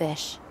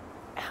snowfish.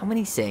 How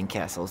many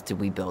sandcastles did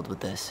we build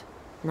with this?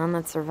 None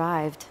that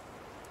survived.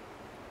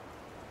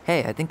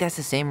 Hey, I think that's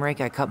the same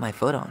rake I cut my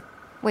foot on.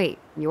 Wait,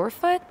 your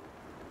foot?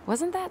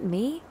 Wasn't that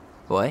me?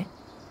 What?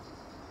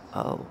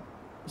 Oh,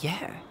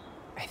 yeah.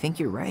 I think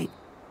you're right.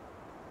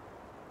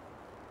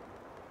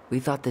 We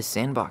thought this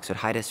sandbox would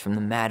hide us from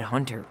the Mad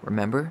Hunter,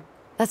 remember?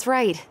 That's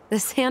right. The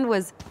sand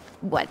was,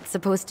 what,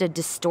 supposed to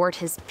distort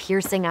his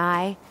piercing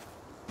eye?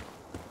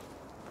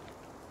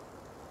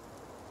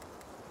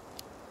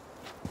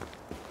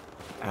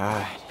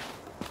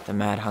 The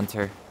Mad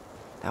Hunter.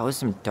 That was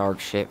some dark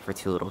shit for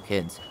two little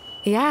kids.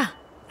 Yeah,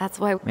 that's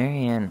why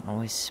Marianne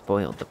always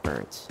spoiled the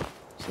birds.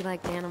 she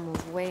liked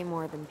animals way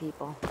more than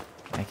people.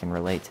 I can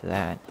relate to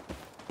that.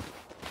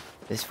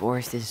 This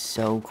forest is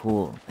so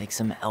cool, like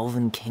some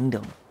elven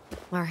kingdom.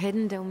 Our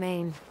hidden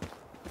domain,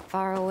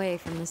 far away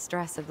from the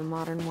stress of the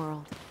modern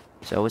world.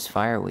 So is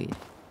fireweed,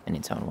 in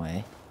its own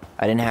way.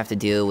 I didn't have to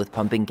deal with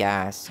pumping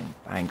gas and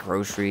buying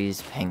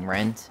groceries, paying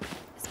rent.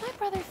 Is my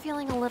brother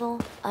feeling a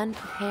little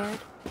unprepared?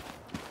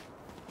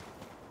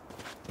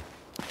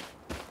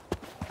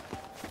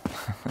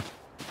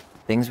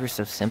 Things were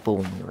so simple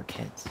when we were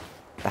kids.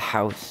 The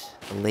house,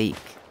 the lake,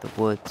 the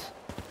woods.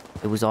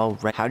 It was all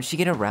right. How did she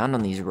get around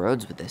on these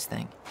roads with this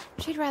thing?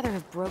 She'd rather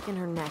have broken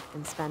her neck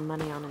than spend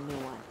money on a new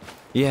one.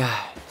 Yeah,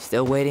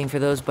 still waiting for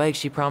those bikes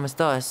she promised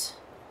us.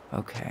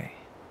 Okay.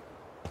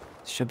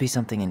 Should be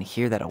something in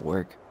here that'll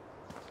work.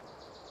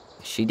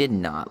 She did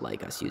not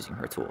like us using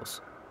her tools.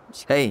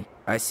 Hey,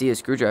 I see a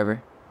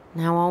screwdriver.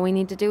 Now all we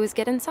need to do is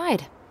get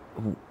inside.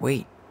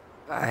 Wait,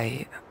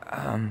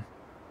 I'm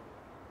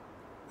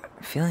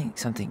feeling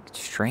something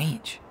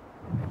strange.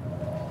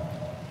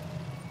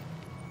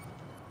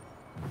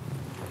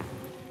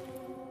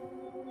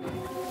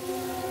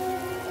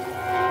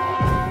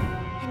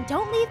 And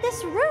don't leave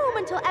this room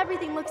until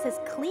everything looks as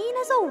clean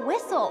as a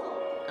whistle.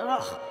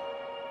 Ugh.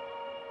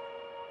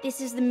 This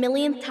is the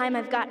millionth time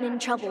I've gotten in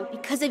trouble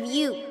because of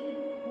you.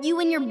 You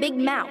and your big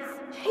mouth.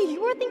 Hey,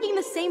 you were thinking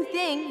the same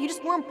thing. You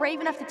just weren't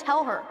brave enough to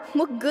tell her.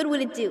 What good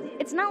would it do?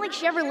 It's not like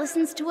she ever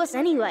listens to us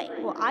anyway.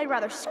 Well, I'd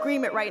rather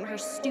scream it right in her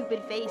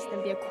stupid face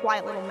than be a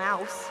quiet little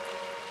mouse.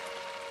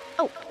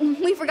 Oh,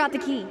 we forgot the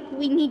key.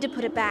 We need to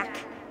put it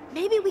back.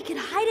 Maybe we could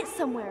hide it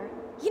somewhere.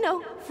 You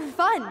know, for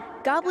fun.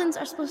 Goblins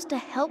are supposed to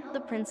help the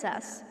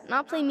princess,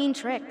 not play mean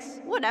tricks.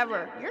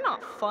 Whatever, you're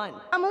not fun.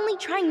 I'm only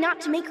trying not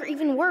to make her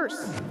even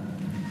worse.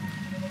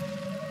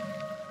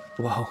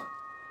 Whoa,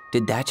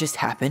 did that just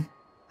happen?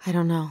 I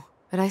don't know,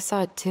 but I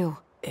saw it too.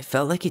 It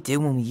felt like it did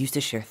when we used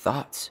to share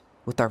thoughts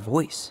with our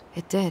voice.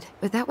 It did,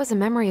 but that was a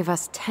memory of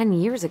us 10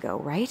 years ago,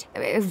 right?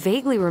 I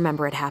vaguely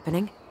remember it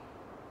happening.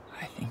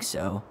 I think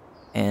so.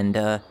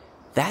 And,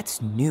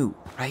 that's new,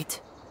 right?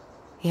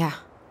 Yeah.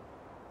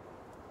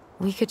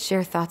 We could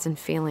share thoughts and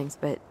feelings,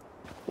 but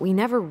we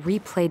never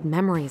replayed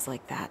memories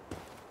like that.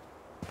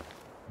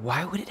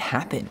 Why would it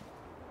happen?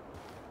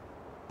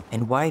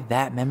 And why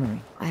that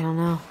memory? I don't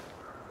know.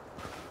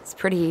 It's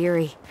pretty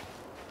eerie.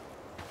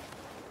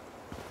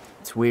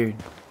 It's weird,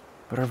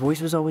 but our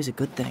voice was always a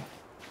good thing.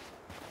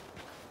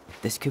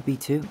 This could be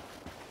too.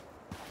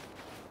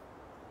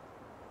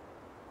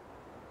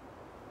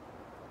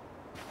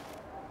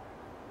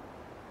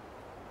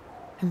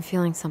 I'm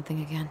feeling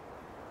something again.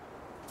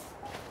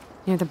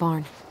 Near the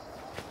barn.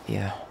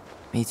 Yeah,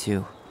 me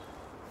too.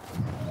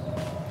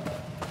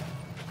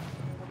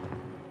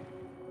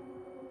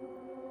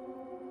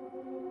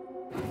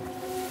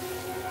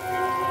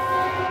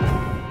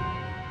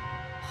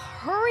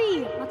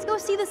 Hurry! Let's go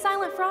see the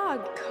silent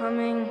frog.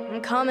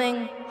 I'm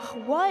coming.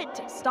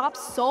 What? Stop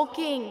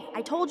sulking.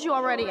 I told you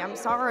already, I'm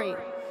sorry.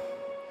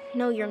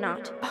 No, you're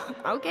not.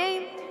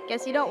 Okay,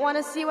 guess you don't want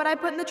to see what I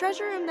put in the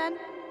treasure room then.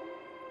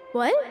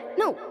 What?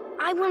 No,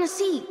 I want to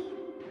see.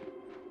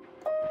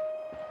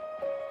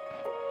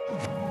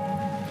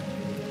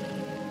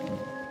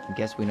 I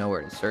guess we know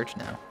where to search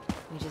now.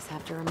 We just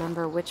have to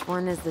remember which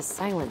one is the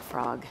silent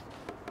frog.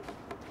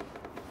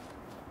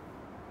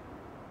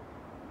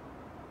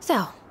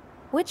 So,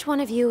 which one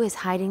of you is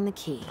hiding the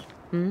key?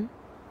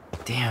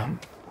 Damn,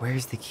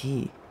 where's the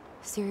key?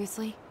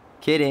 Seriously?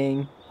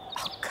 Kidding.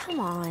 Oh, come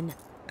on.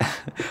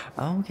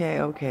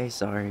 Okay,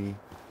 sorry.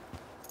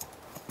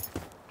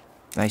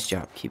 Nice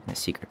job keeping a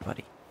secret,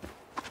 buddy.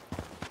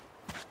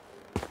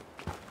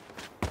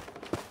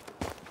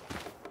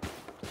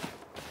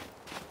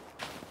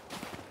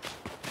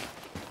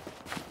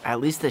 At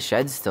least the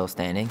shed's still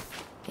standing.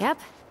 Yep.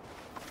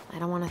 I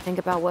don't want to think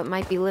about what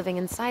might be living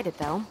inside it,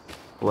 though.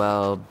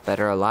 Well,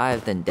 better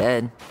alive than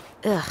dead.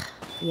 Ugh,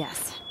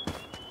 yes.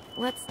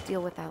 Let's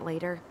deal with that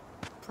later.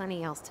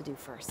 Plenty else to do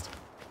first.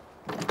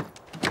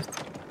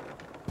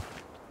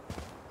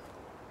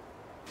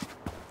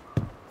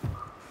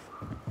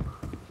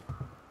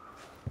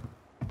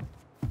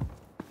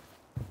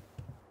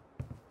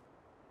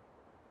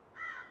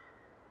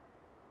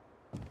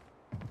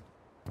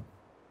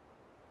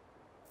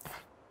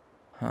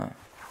 Huh.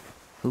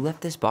 Who left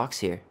this box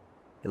here?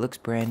 It looks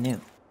brand new.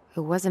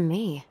 It wasn't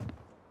me.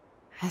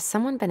 Has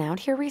someone been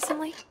out here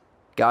recently?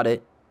 Got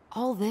it.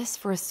 All this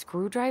for a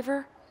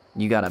screwdriver?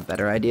 You got a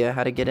better idea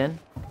how to get in?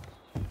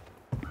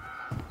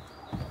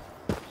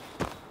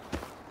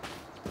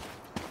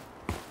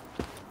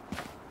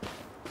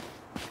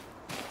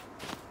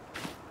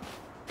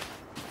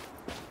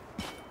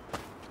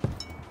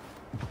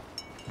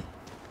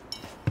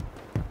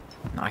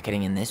 Not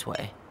getting in this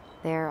way.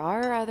 There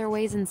are other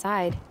ways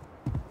inside.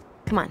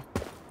 Come on.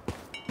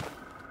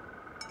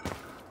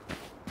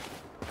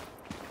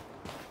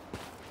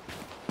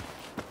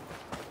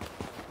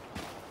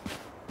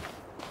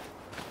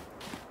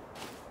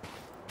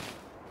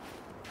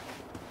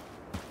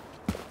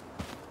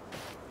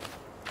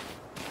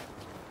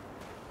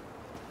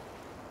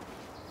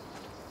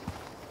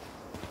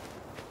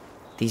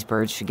 These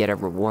birds should get a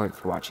reward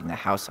for watching the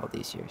house all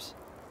these years.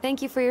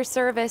 Thank you for your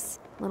service,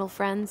 little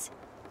friends.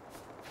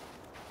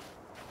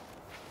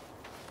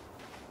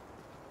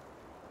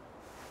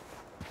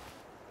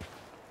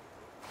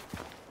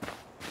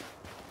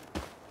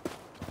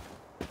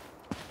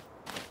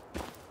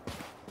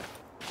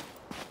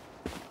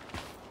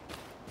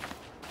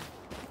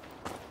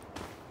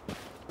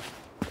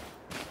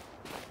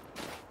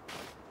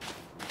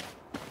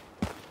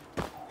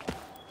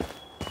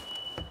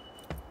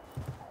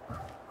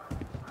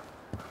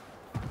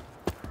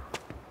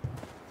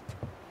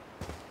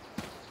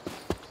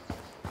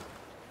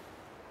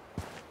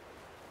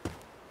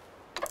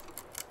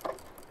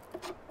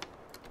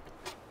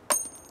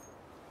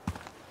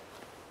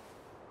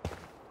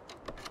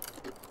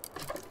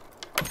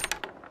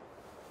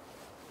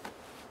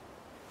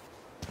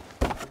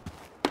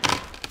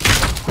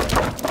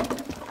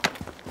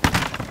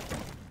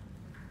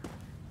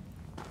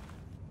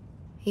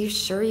 You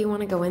sure you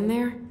want to go in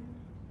there?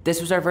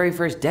 This was our very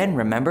first den,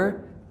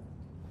 remember?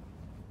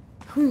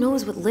 Who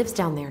knows what lives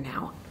down there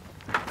now?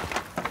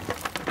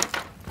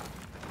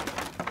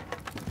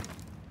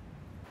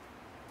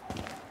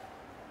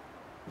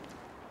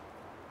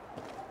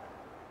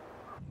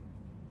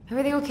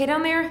 Everything okay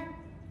down there?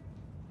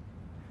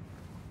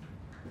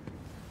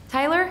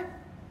 Tyler?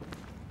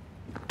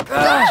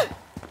 Oh,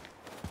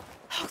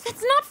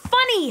 that's not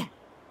funny!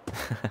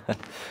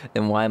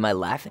 Then why am I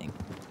laughing?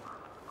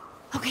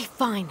 Okay,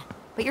 fine.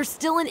 But you're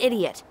still an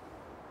idiot.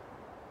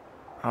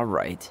 All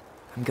right.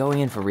 I'm going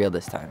in for real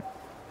this time.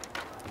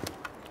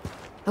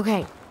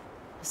 Okay.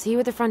 I'll see you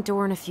at the front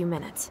door in a few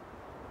minutes.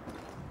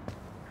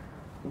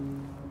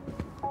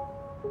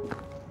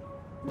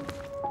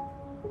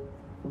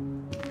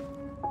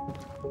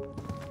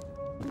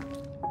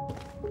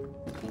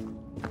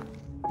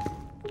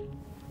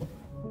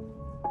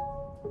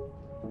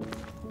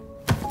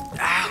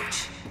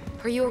 Ouch!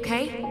 Are you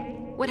okay?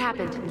 What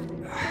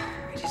happened?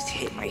 I just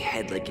hit my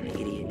head like an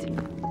idiot.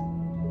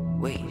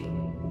 Wait.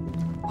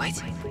 What?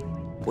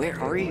 Where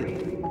are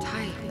you?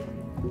 Ty,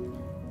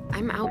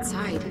 I'm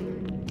outside.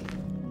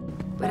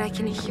 But I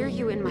can hear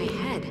you in my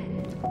head.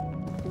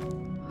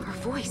 Our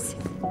voice.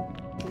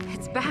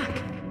 It's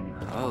back.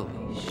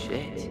 Holy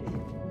shit.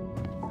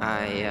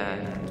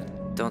 I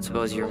don't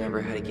suppose you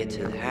remember how to get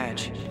to the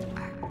hatch.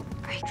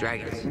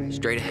 Drag it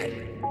straight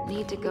ahead.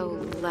 Need to go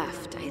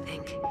left, I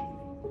think.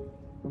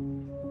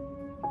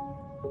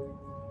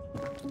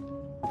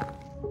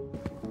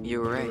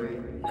 You were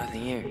right.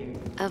 Nothing here.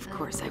 Of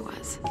course I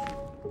was.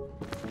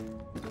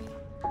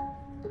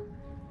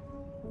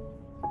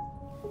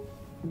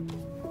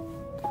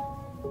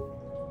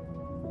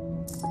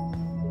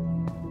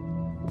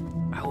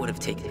 I would have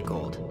taken the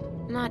gold.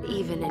 Not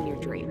even in your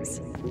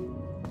dreams.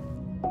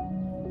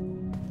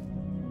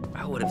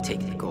 I would have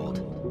taken the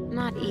gold.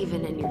 Not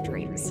even in your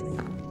dreams.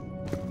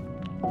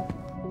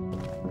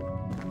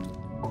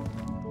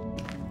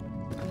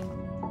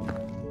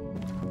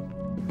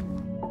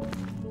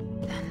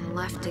 Then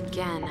left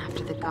again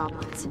after the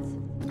goblins.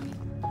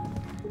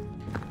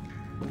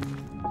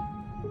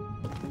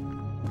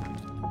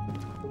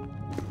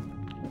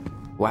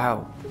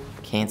 Wow.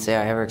 Can't say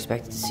I ever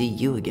expected to see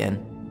you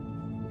again.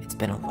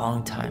 been a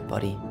long time,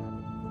 buddy.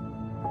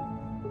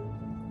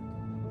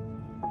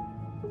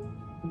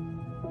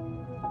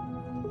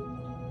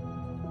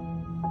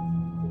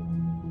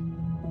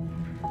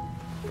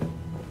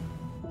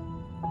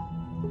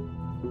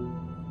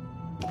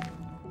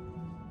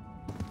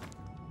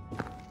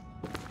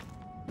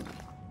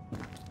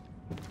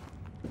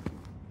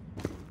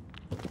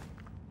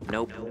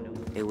 Nope,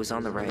 it was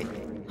on the right.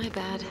 My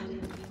bad.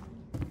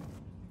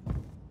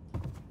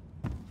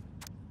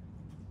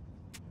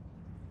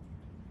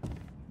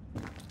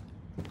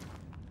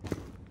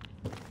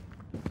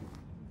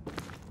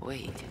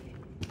 Wait,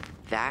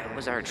 that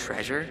was our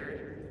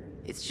treasure?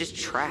 It's just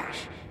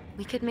trash.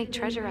 We could make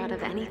treasure out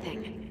of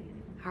anything.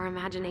 Our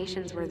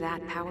imaginations were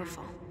that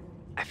powerful.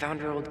 I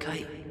found our old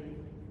kite.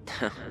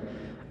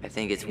 I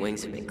think its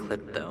wings have been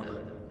clipped, though.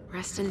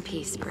 Rest in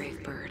peace,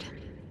 brave bird.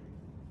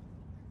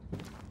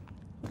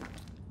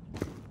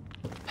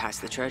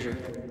 Past the treasure.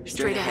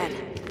 Straight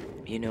ahead.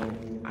 You know,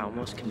 I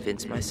almost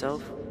convinced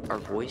myself our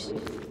voice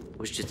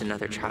was just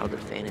another childhood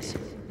fantasy.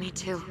 Me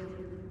too.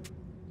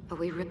 But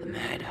we ripped The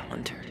Mad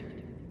Hunter.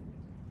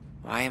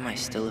 Why am I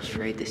still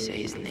afraid to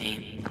say his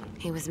name?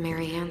 He was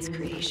Mary Ann's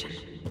creation.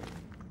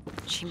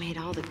 She made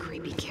all the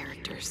creepy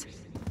characters.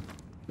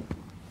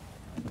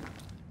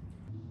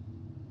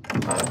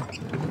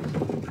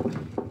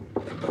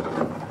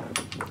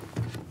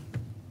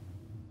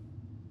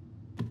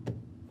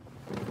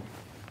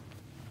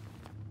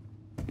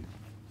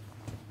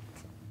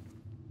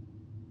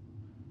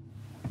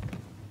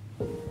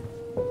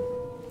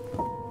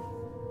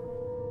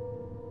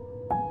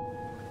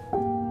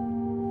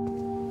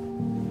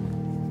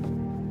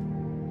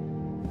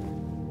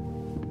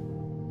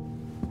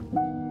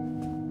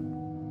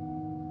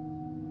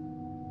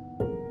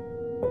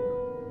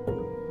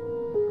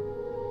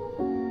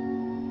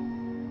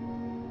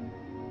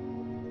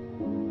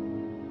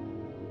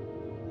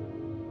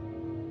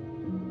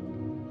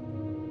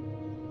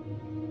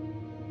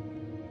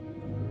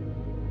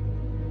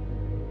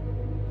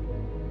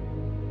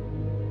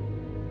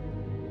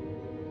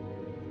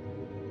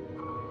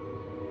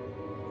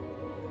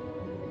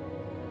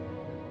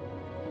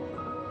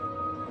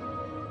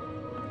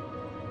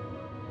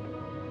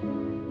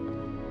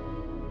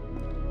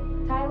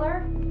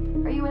 Tyler,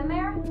 are you in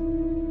there?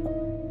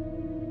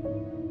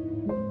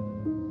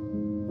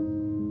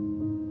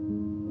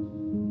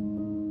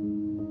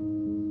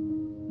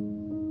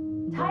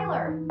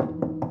 Tyler!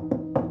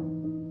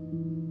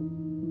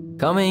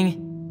 Coming!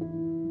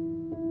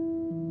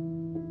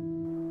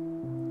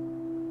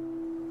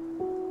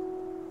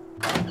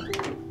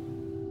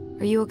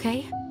 Are you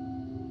okay?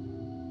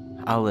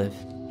 I'll live.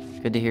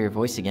 Good to hear your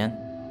voice again.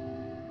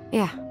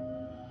 Yeah,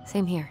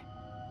 same here.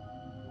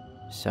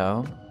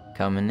 So,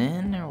 coming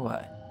in or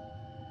what?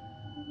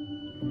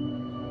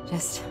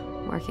 Just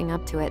working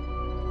up to it.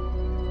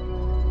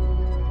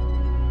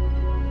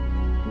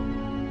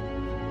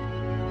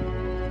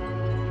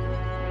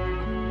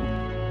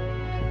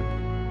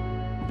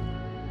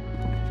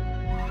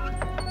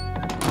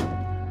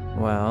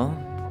 Well,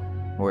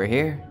 we're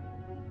here.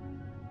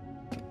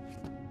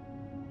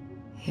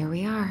 Here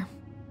we are.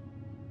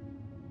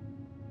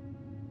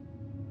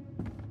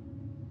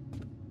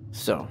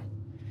 So,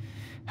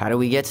 how do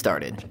we get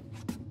started?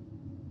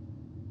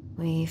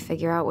 We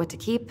figure out what to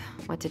keep,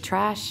 what to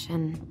trash,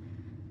 and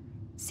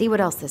see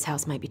what else this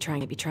house might be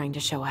trying to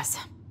show us.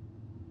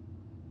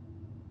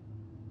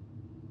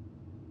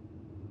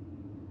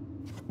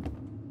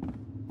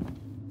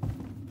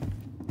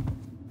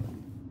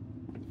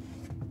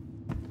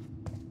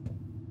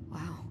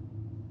 Wow.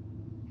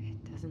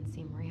 It doesn't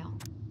seem real.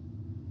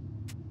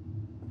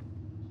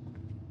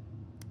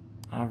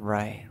 All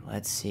right,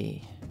 let's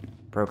see.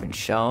 Broken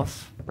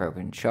shelf,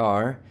 broken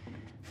jar,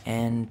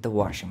 and the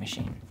washing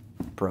machine.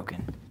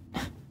 Broken.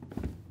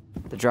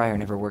 The dryer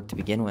never worked to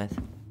begin with.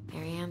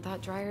 Mary Ann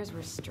thought dryers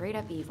were straight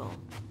up evil.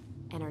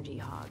 Energy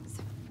hogs.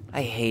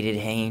 I hated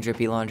hanging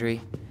drippy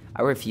laundry.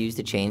 I refused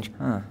to change.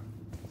 Huh.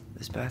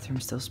 This bathroom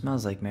still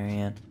smells like Mary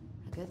Ann.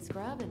 A good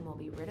scrub and we'll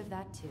be rid of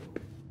that too.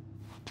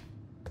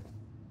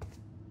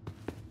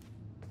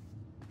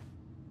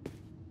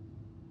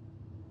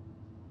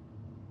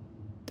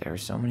 There were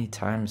so many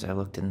times I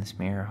looked in this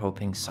mirror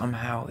hoping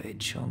somehow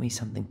it'd show me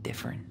something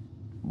different.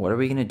 What are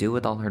we gonna do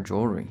with all her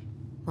jewelry?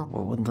 Well,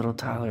 What would little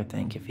Tyler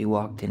think if he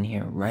walked in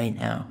here right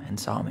now and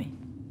saw me?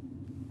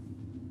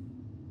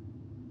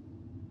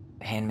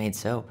 Handmade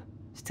soap.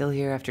 Still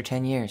here after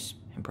 10 years.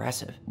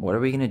 Impressive. What are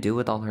we gonna do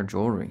with all her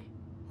jewelry?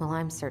 well,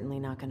 I'm certainly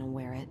not gonna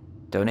wear it.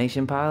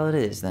 Donation pile it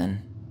is,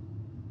 then.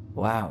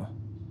 Wow.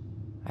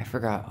 I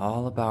forgot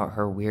all about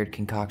her weird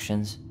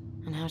concoctions.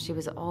 And how she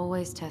was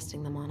always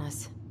testing them on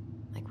us.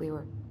 Like we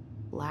were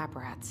lab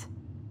rats.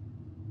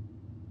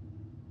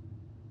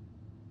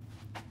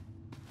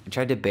 I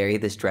tried to bury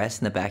this dress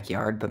in the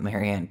backyard, but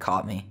Marianne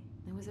caught me.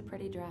 It was a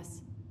pretty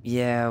dress.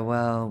 Yeah,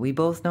 well, we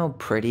both know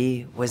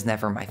pretty was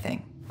never my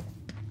thing.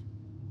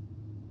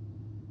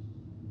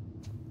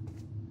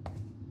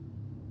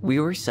 We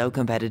were so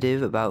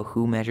competitive about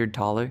who measured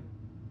taller.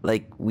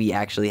 Like, we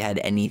actually had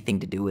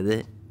anything to do with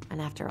it.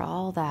 And after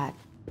all that,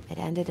 It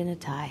ended in a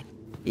tie.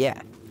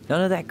 Yeah,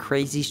 none of that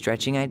crazy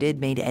stretching I did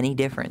made any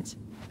difference.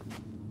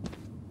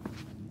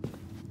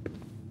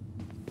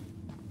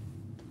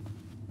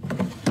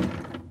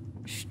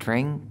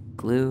 String,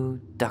 glue,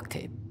 duct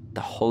tape.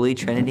 The holy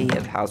trinity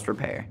of house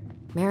repair.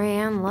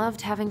 Marianne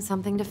loved having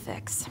something to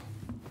fix.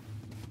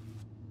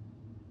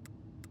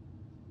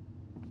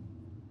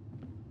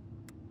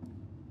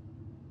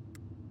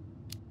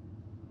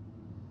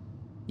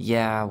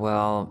 Yeah,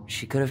 well,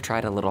 she could have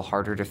tried a little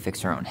harder to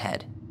fix her own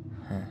head.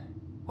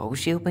 What was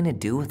she hoping to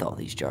do with all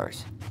these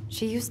jars?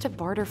 She used to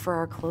barter for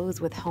our clothes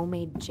with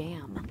homemade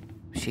jam.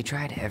 She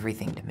tried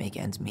everything to make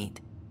ends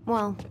meet.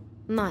 Well,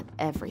 not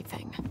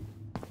everything.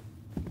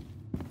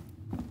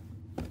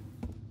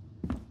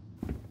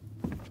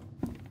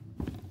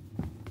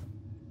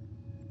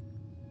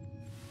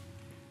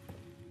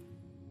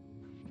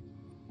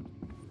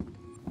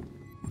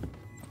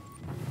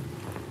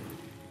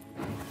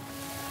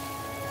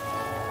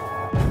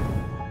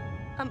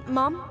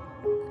 Mom?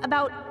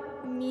 About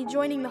me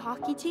joining the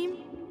hockey team?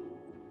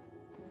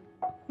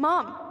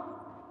 Mom!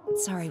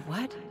 Sorry,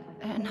 what?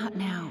 Not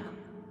now.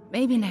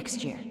 Maybe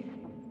next year.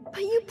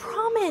 But you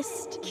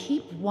promised!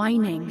 Keep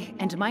whining,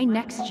 and my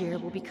next year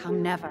will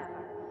become never.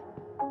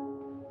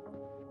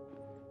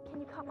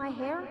 Can you cut my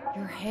hair?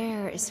 Your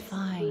hair is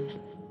fine.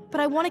 But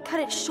I want to cut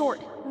it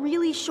short.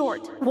 Really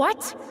short.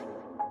 What?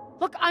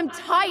 Look, I'm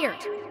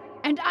tired,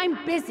 and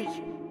I'm busy.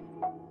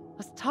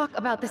 Let's talk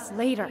about this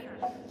later.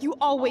 You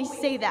always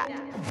say that.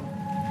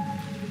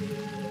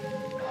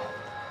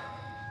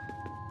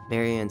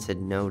 Marianne said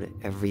no to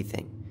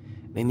everything.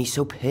 Made me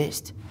so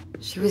pissed.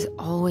 She was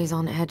always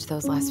on edge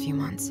those last few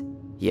months.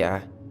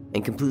 Yeah,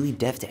 and completely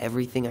deaf to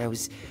everything I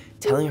was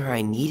telling her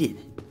I needed.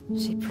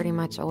 She pretty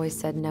much always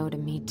said no to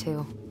me,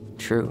 too.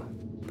 True,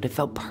 but it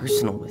felt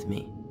personal with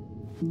me.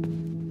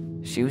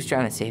 She was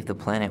trying to save the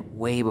planet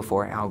way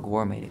before Al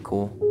Gore made it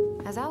cool.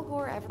 Has Al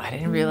Gore ever... I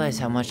didn't realize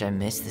how much I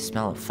missed the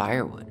smell of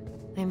firewood.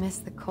 I miss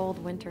the cold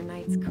winter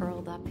nights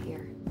curled up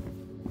here.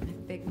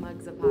 With big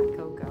mugs of hot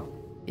cocoa.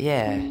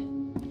 Yeah,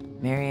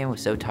 Marianne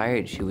was so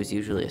tired she was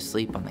usually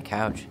asleep on the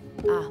couch.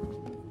 Ah,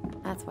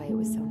 that's why it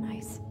was so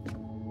nice.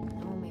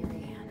 Oh,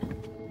 Marianne.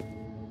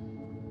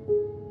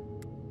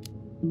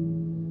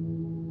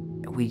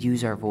 We'd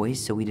use our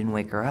voice so we didn't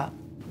wake her up.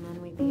 And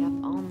then we'd be up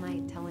all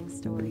night telling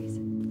stories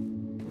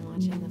and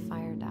watching the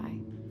fire die.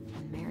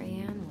 And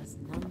Marianne was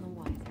none the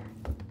wiser.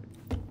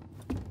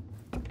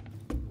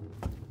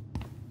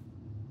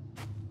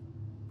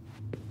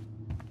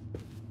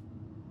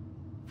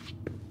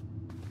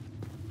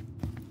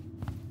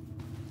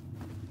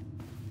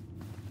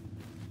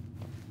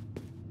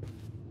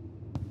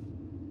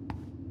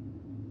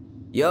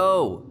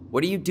 Yo,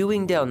 what are you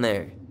doing down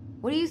there?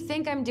 What do you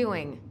think I'm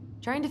doing?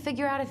 Trying to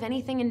figure out if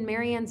anything in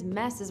Marianne's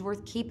mess is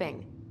worth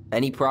keeping.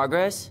 Any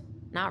progress?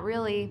 Not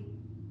really.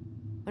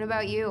 What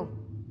about you?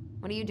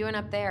 What are you doing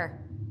up there?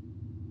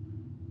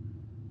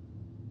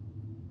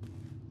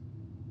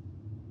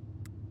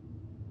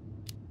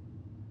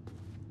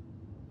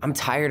 I'm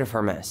tired of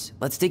her mess.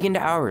 Let's dig into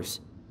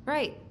ours.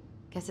 Right.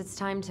 Guess it's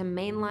time to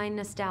mainline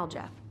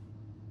nostalgia.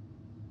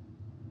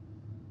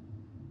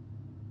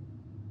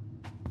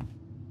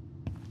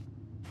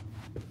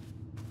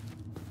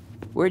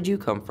 Where'd you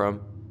come from?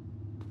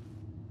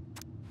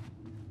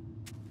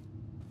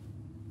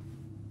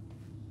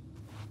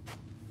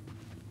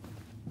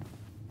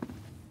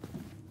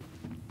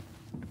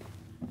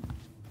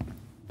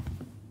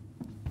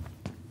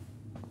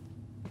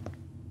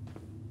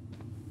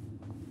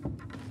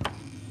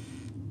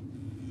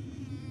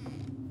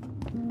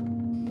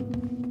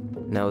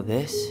 No,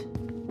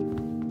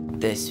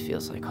 this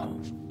feels like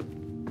home.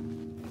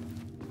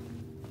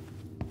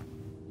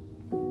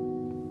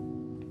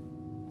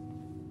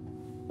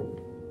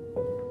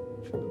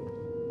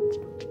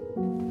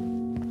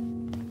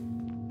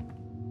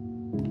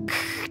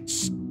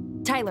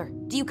 Tyler,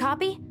 do you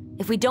copy?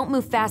 If we don't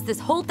move fast, this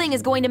whole thing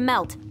is going to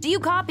melt. Do you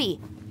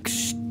copy?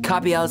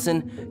 Copy,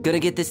 Allison. Gonna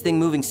get this thing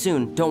moving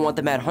soon. Don't want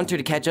the Mad Hunter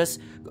to catch us.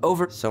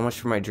 Over. So much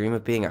for my dream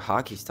of being a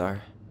hockey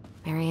star.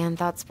 Marianne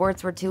thought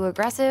sports were too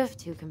aggressive,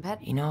 too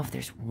competitive. You know, if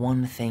there's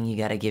one thing you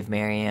gotta give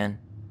Marianne,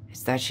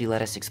 it's that she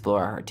let us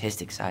explore our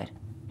artistic side.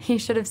 You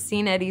should have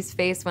seen Eddie's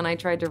face when I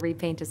tried to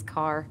repaint his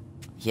car.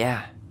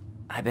 Yeah,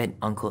 I bet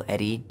Uncle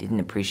Eddie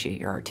didn't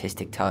appreciate your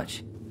artistic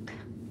touch.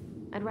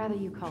 I'd rather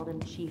you called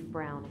him Chief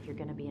Brown if you're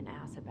gonna be an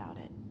ass about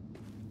it.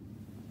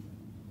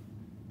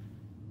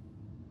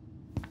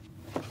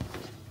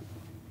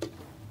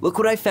 Look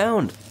what I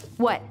found!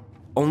 What?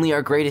 Only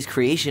our greatest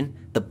creation,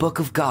 the Book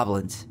of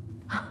Goblins.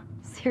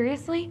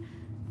 Seriously?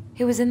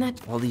 It was in that...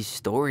 All these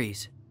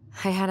stories.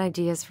 I had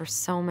ideas for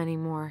so many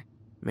more.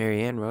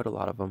 Marianne wrote a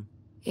lot of them.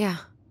 Yeah.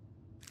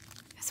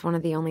 It's one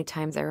of the only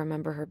times I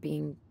remember her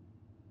being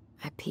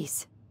at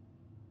peace.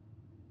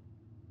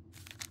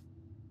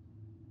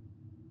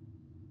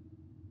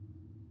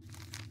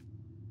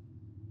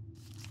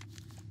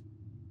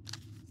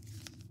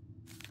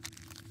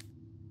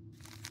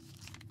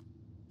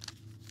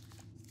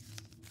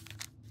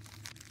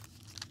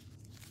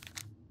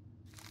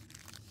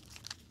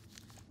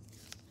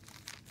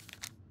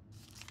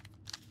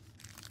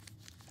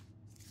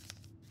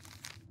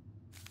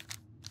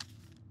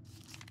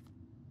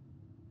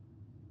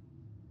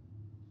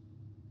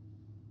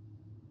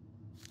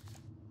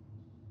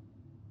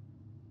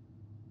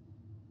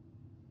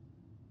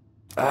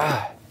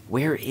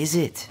 Where is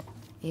it?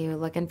 You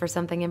looking for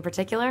something in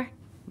particular?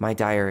 My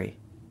diary.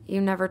 You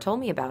never told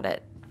me about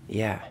it.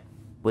 Yeah.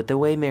 With the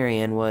way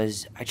Marianne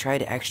was, I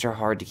tried extra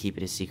hard to keep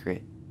it a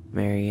secret.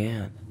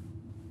 Marianne.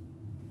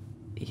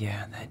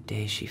 Yeah, that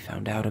day she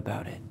found out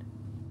about it.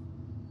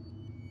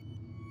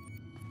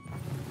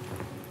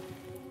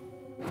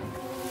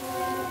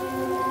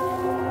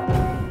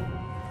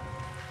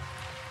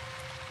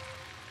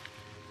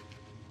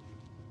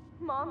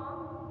 Mom?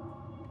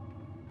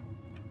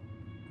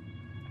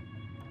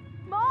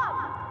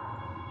 Mom!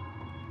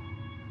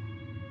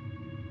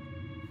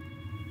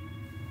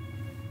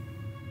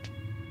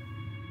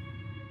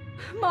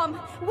 Mom,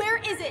 where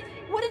is it?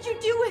 What did you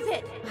do with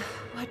it?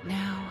 What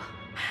now?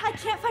 I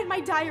can't find my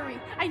diary.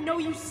 I know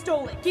you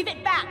stole it. Give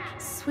it back.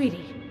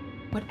 Sweetie,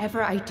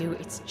 whatever I do,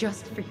 it's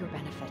just for your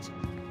benefit.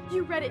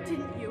 You read it,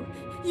 didn't you?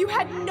 You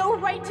had no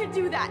right to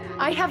do that.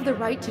 I have the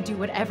right to do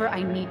whatever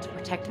I need to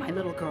protect my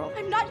little girl.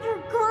 I'm not your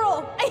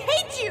girl. I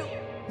hate you.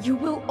 You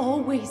will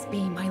always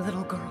be my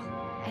little girl.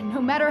 And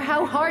no matter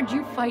how hard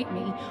you fight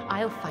me,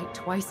 I'll fight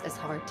twice as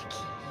hard to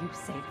keep you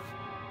safe.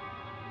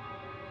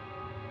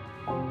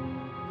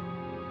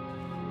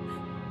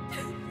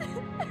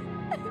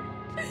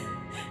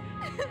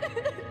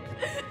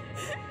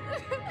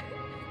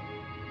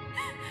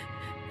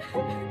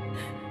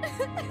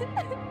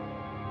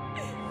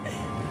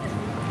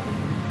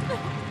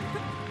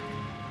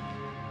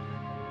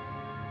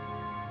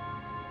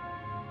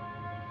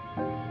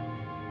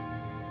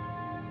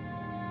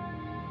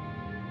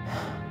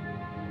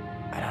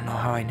 I don't know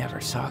how I never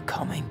saw it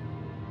coming.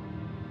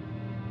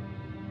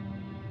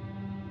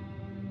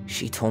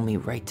 She told me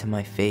right to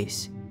my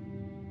face.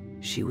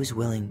 She was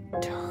willing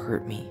to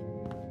hurt me,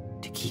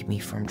 to keep me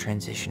from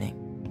transitioning.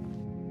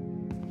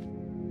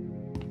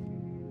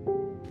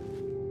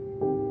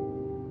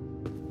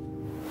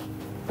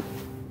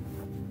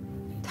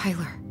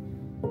 Tyler,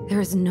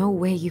 there is no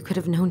way you could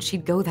have known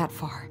she'd go that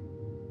far.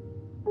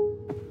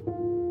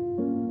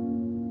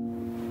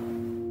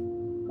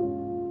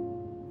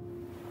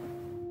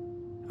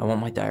 I want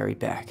my diary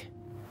back.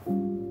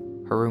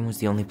 Her room was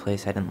the only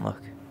place I didn't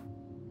look.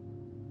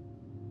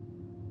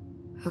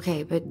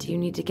 Okay, but do you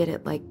need to get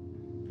it, like,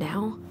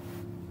 now?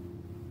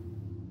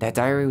 That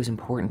diary was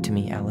important to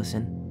me,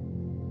 Allison.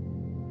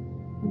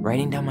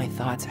 Writing down my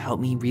thoughts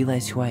helped me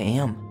realize who I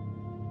am.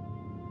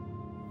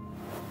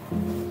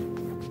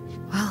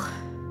 Well,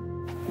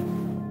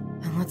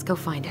 then let's go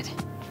find it.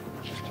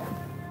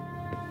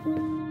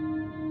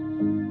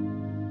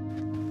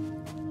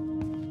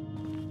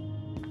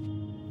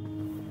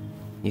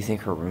 You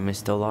think her room is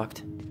still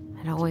locked?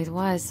 It always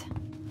was.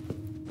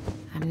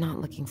 I'm not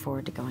looking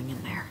forward to going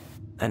in there.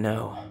 I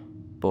know,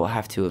 but we'll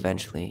have to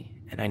eventually,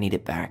 and I need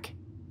it back.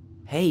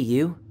 Hey,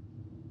 you!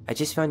 I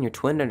just found your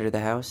twin under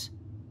the house.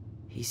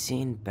 He's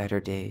seen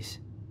better days.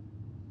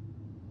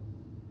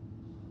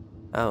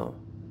 Oh,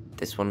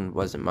 this one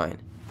wasn't mine.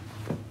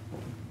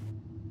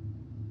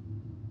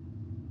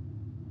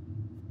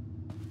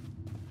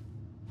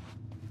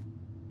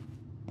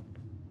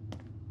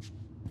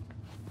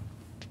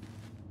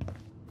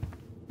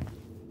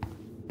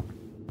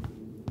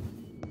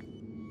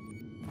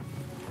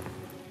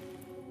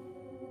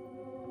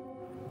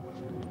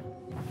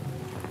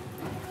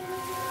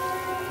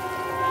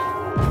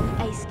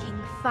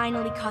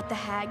 Finally caught the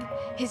hag.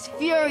 His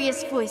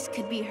furious voice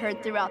could be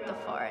heard throughout the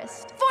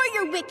forest. For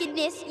your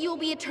wickedness, you will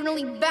be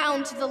eternally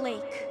bound to the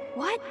lake.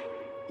 What?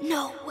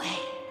 No way.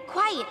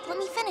 Quiet, let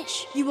me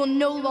finish. You will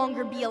no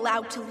longer be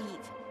allowed to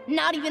leave.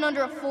 Not even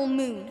under a full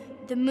moon.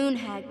 The moon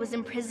hag was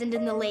imprisoned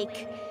in the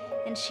lake,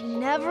 and she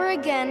never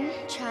again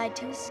tried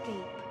to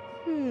escape.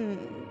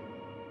 And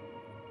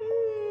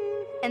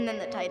then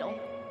the title.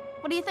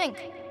 What do you think?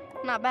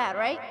 Not bad,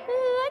 right?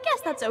 I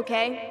guess that's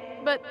okay.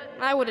 But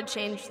I would have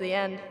changed the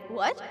end.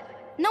 What?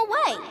 No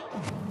way!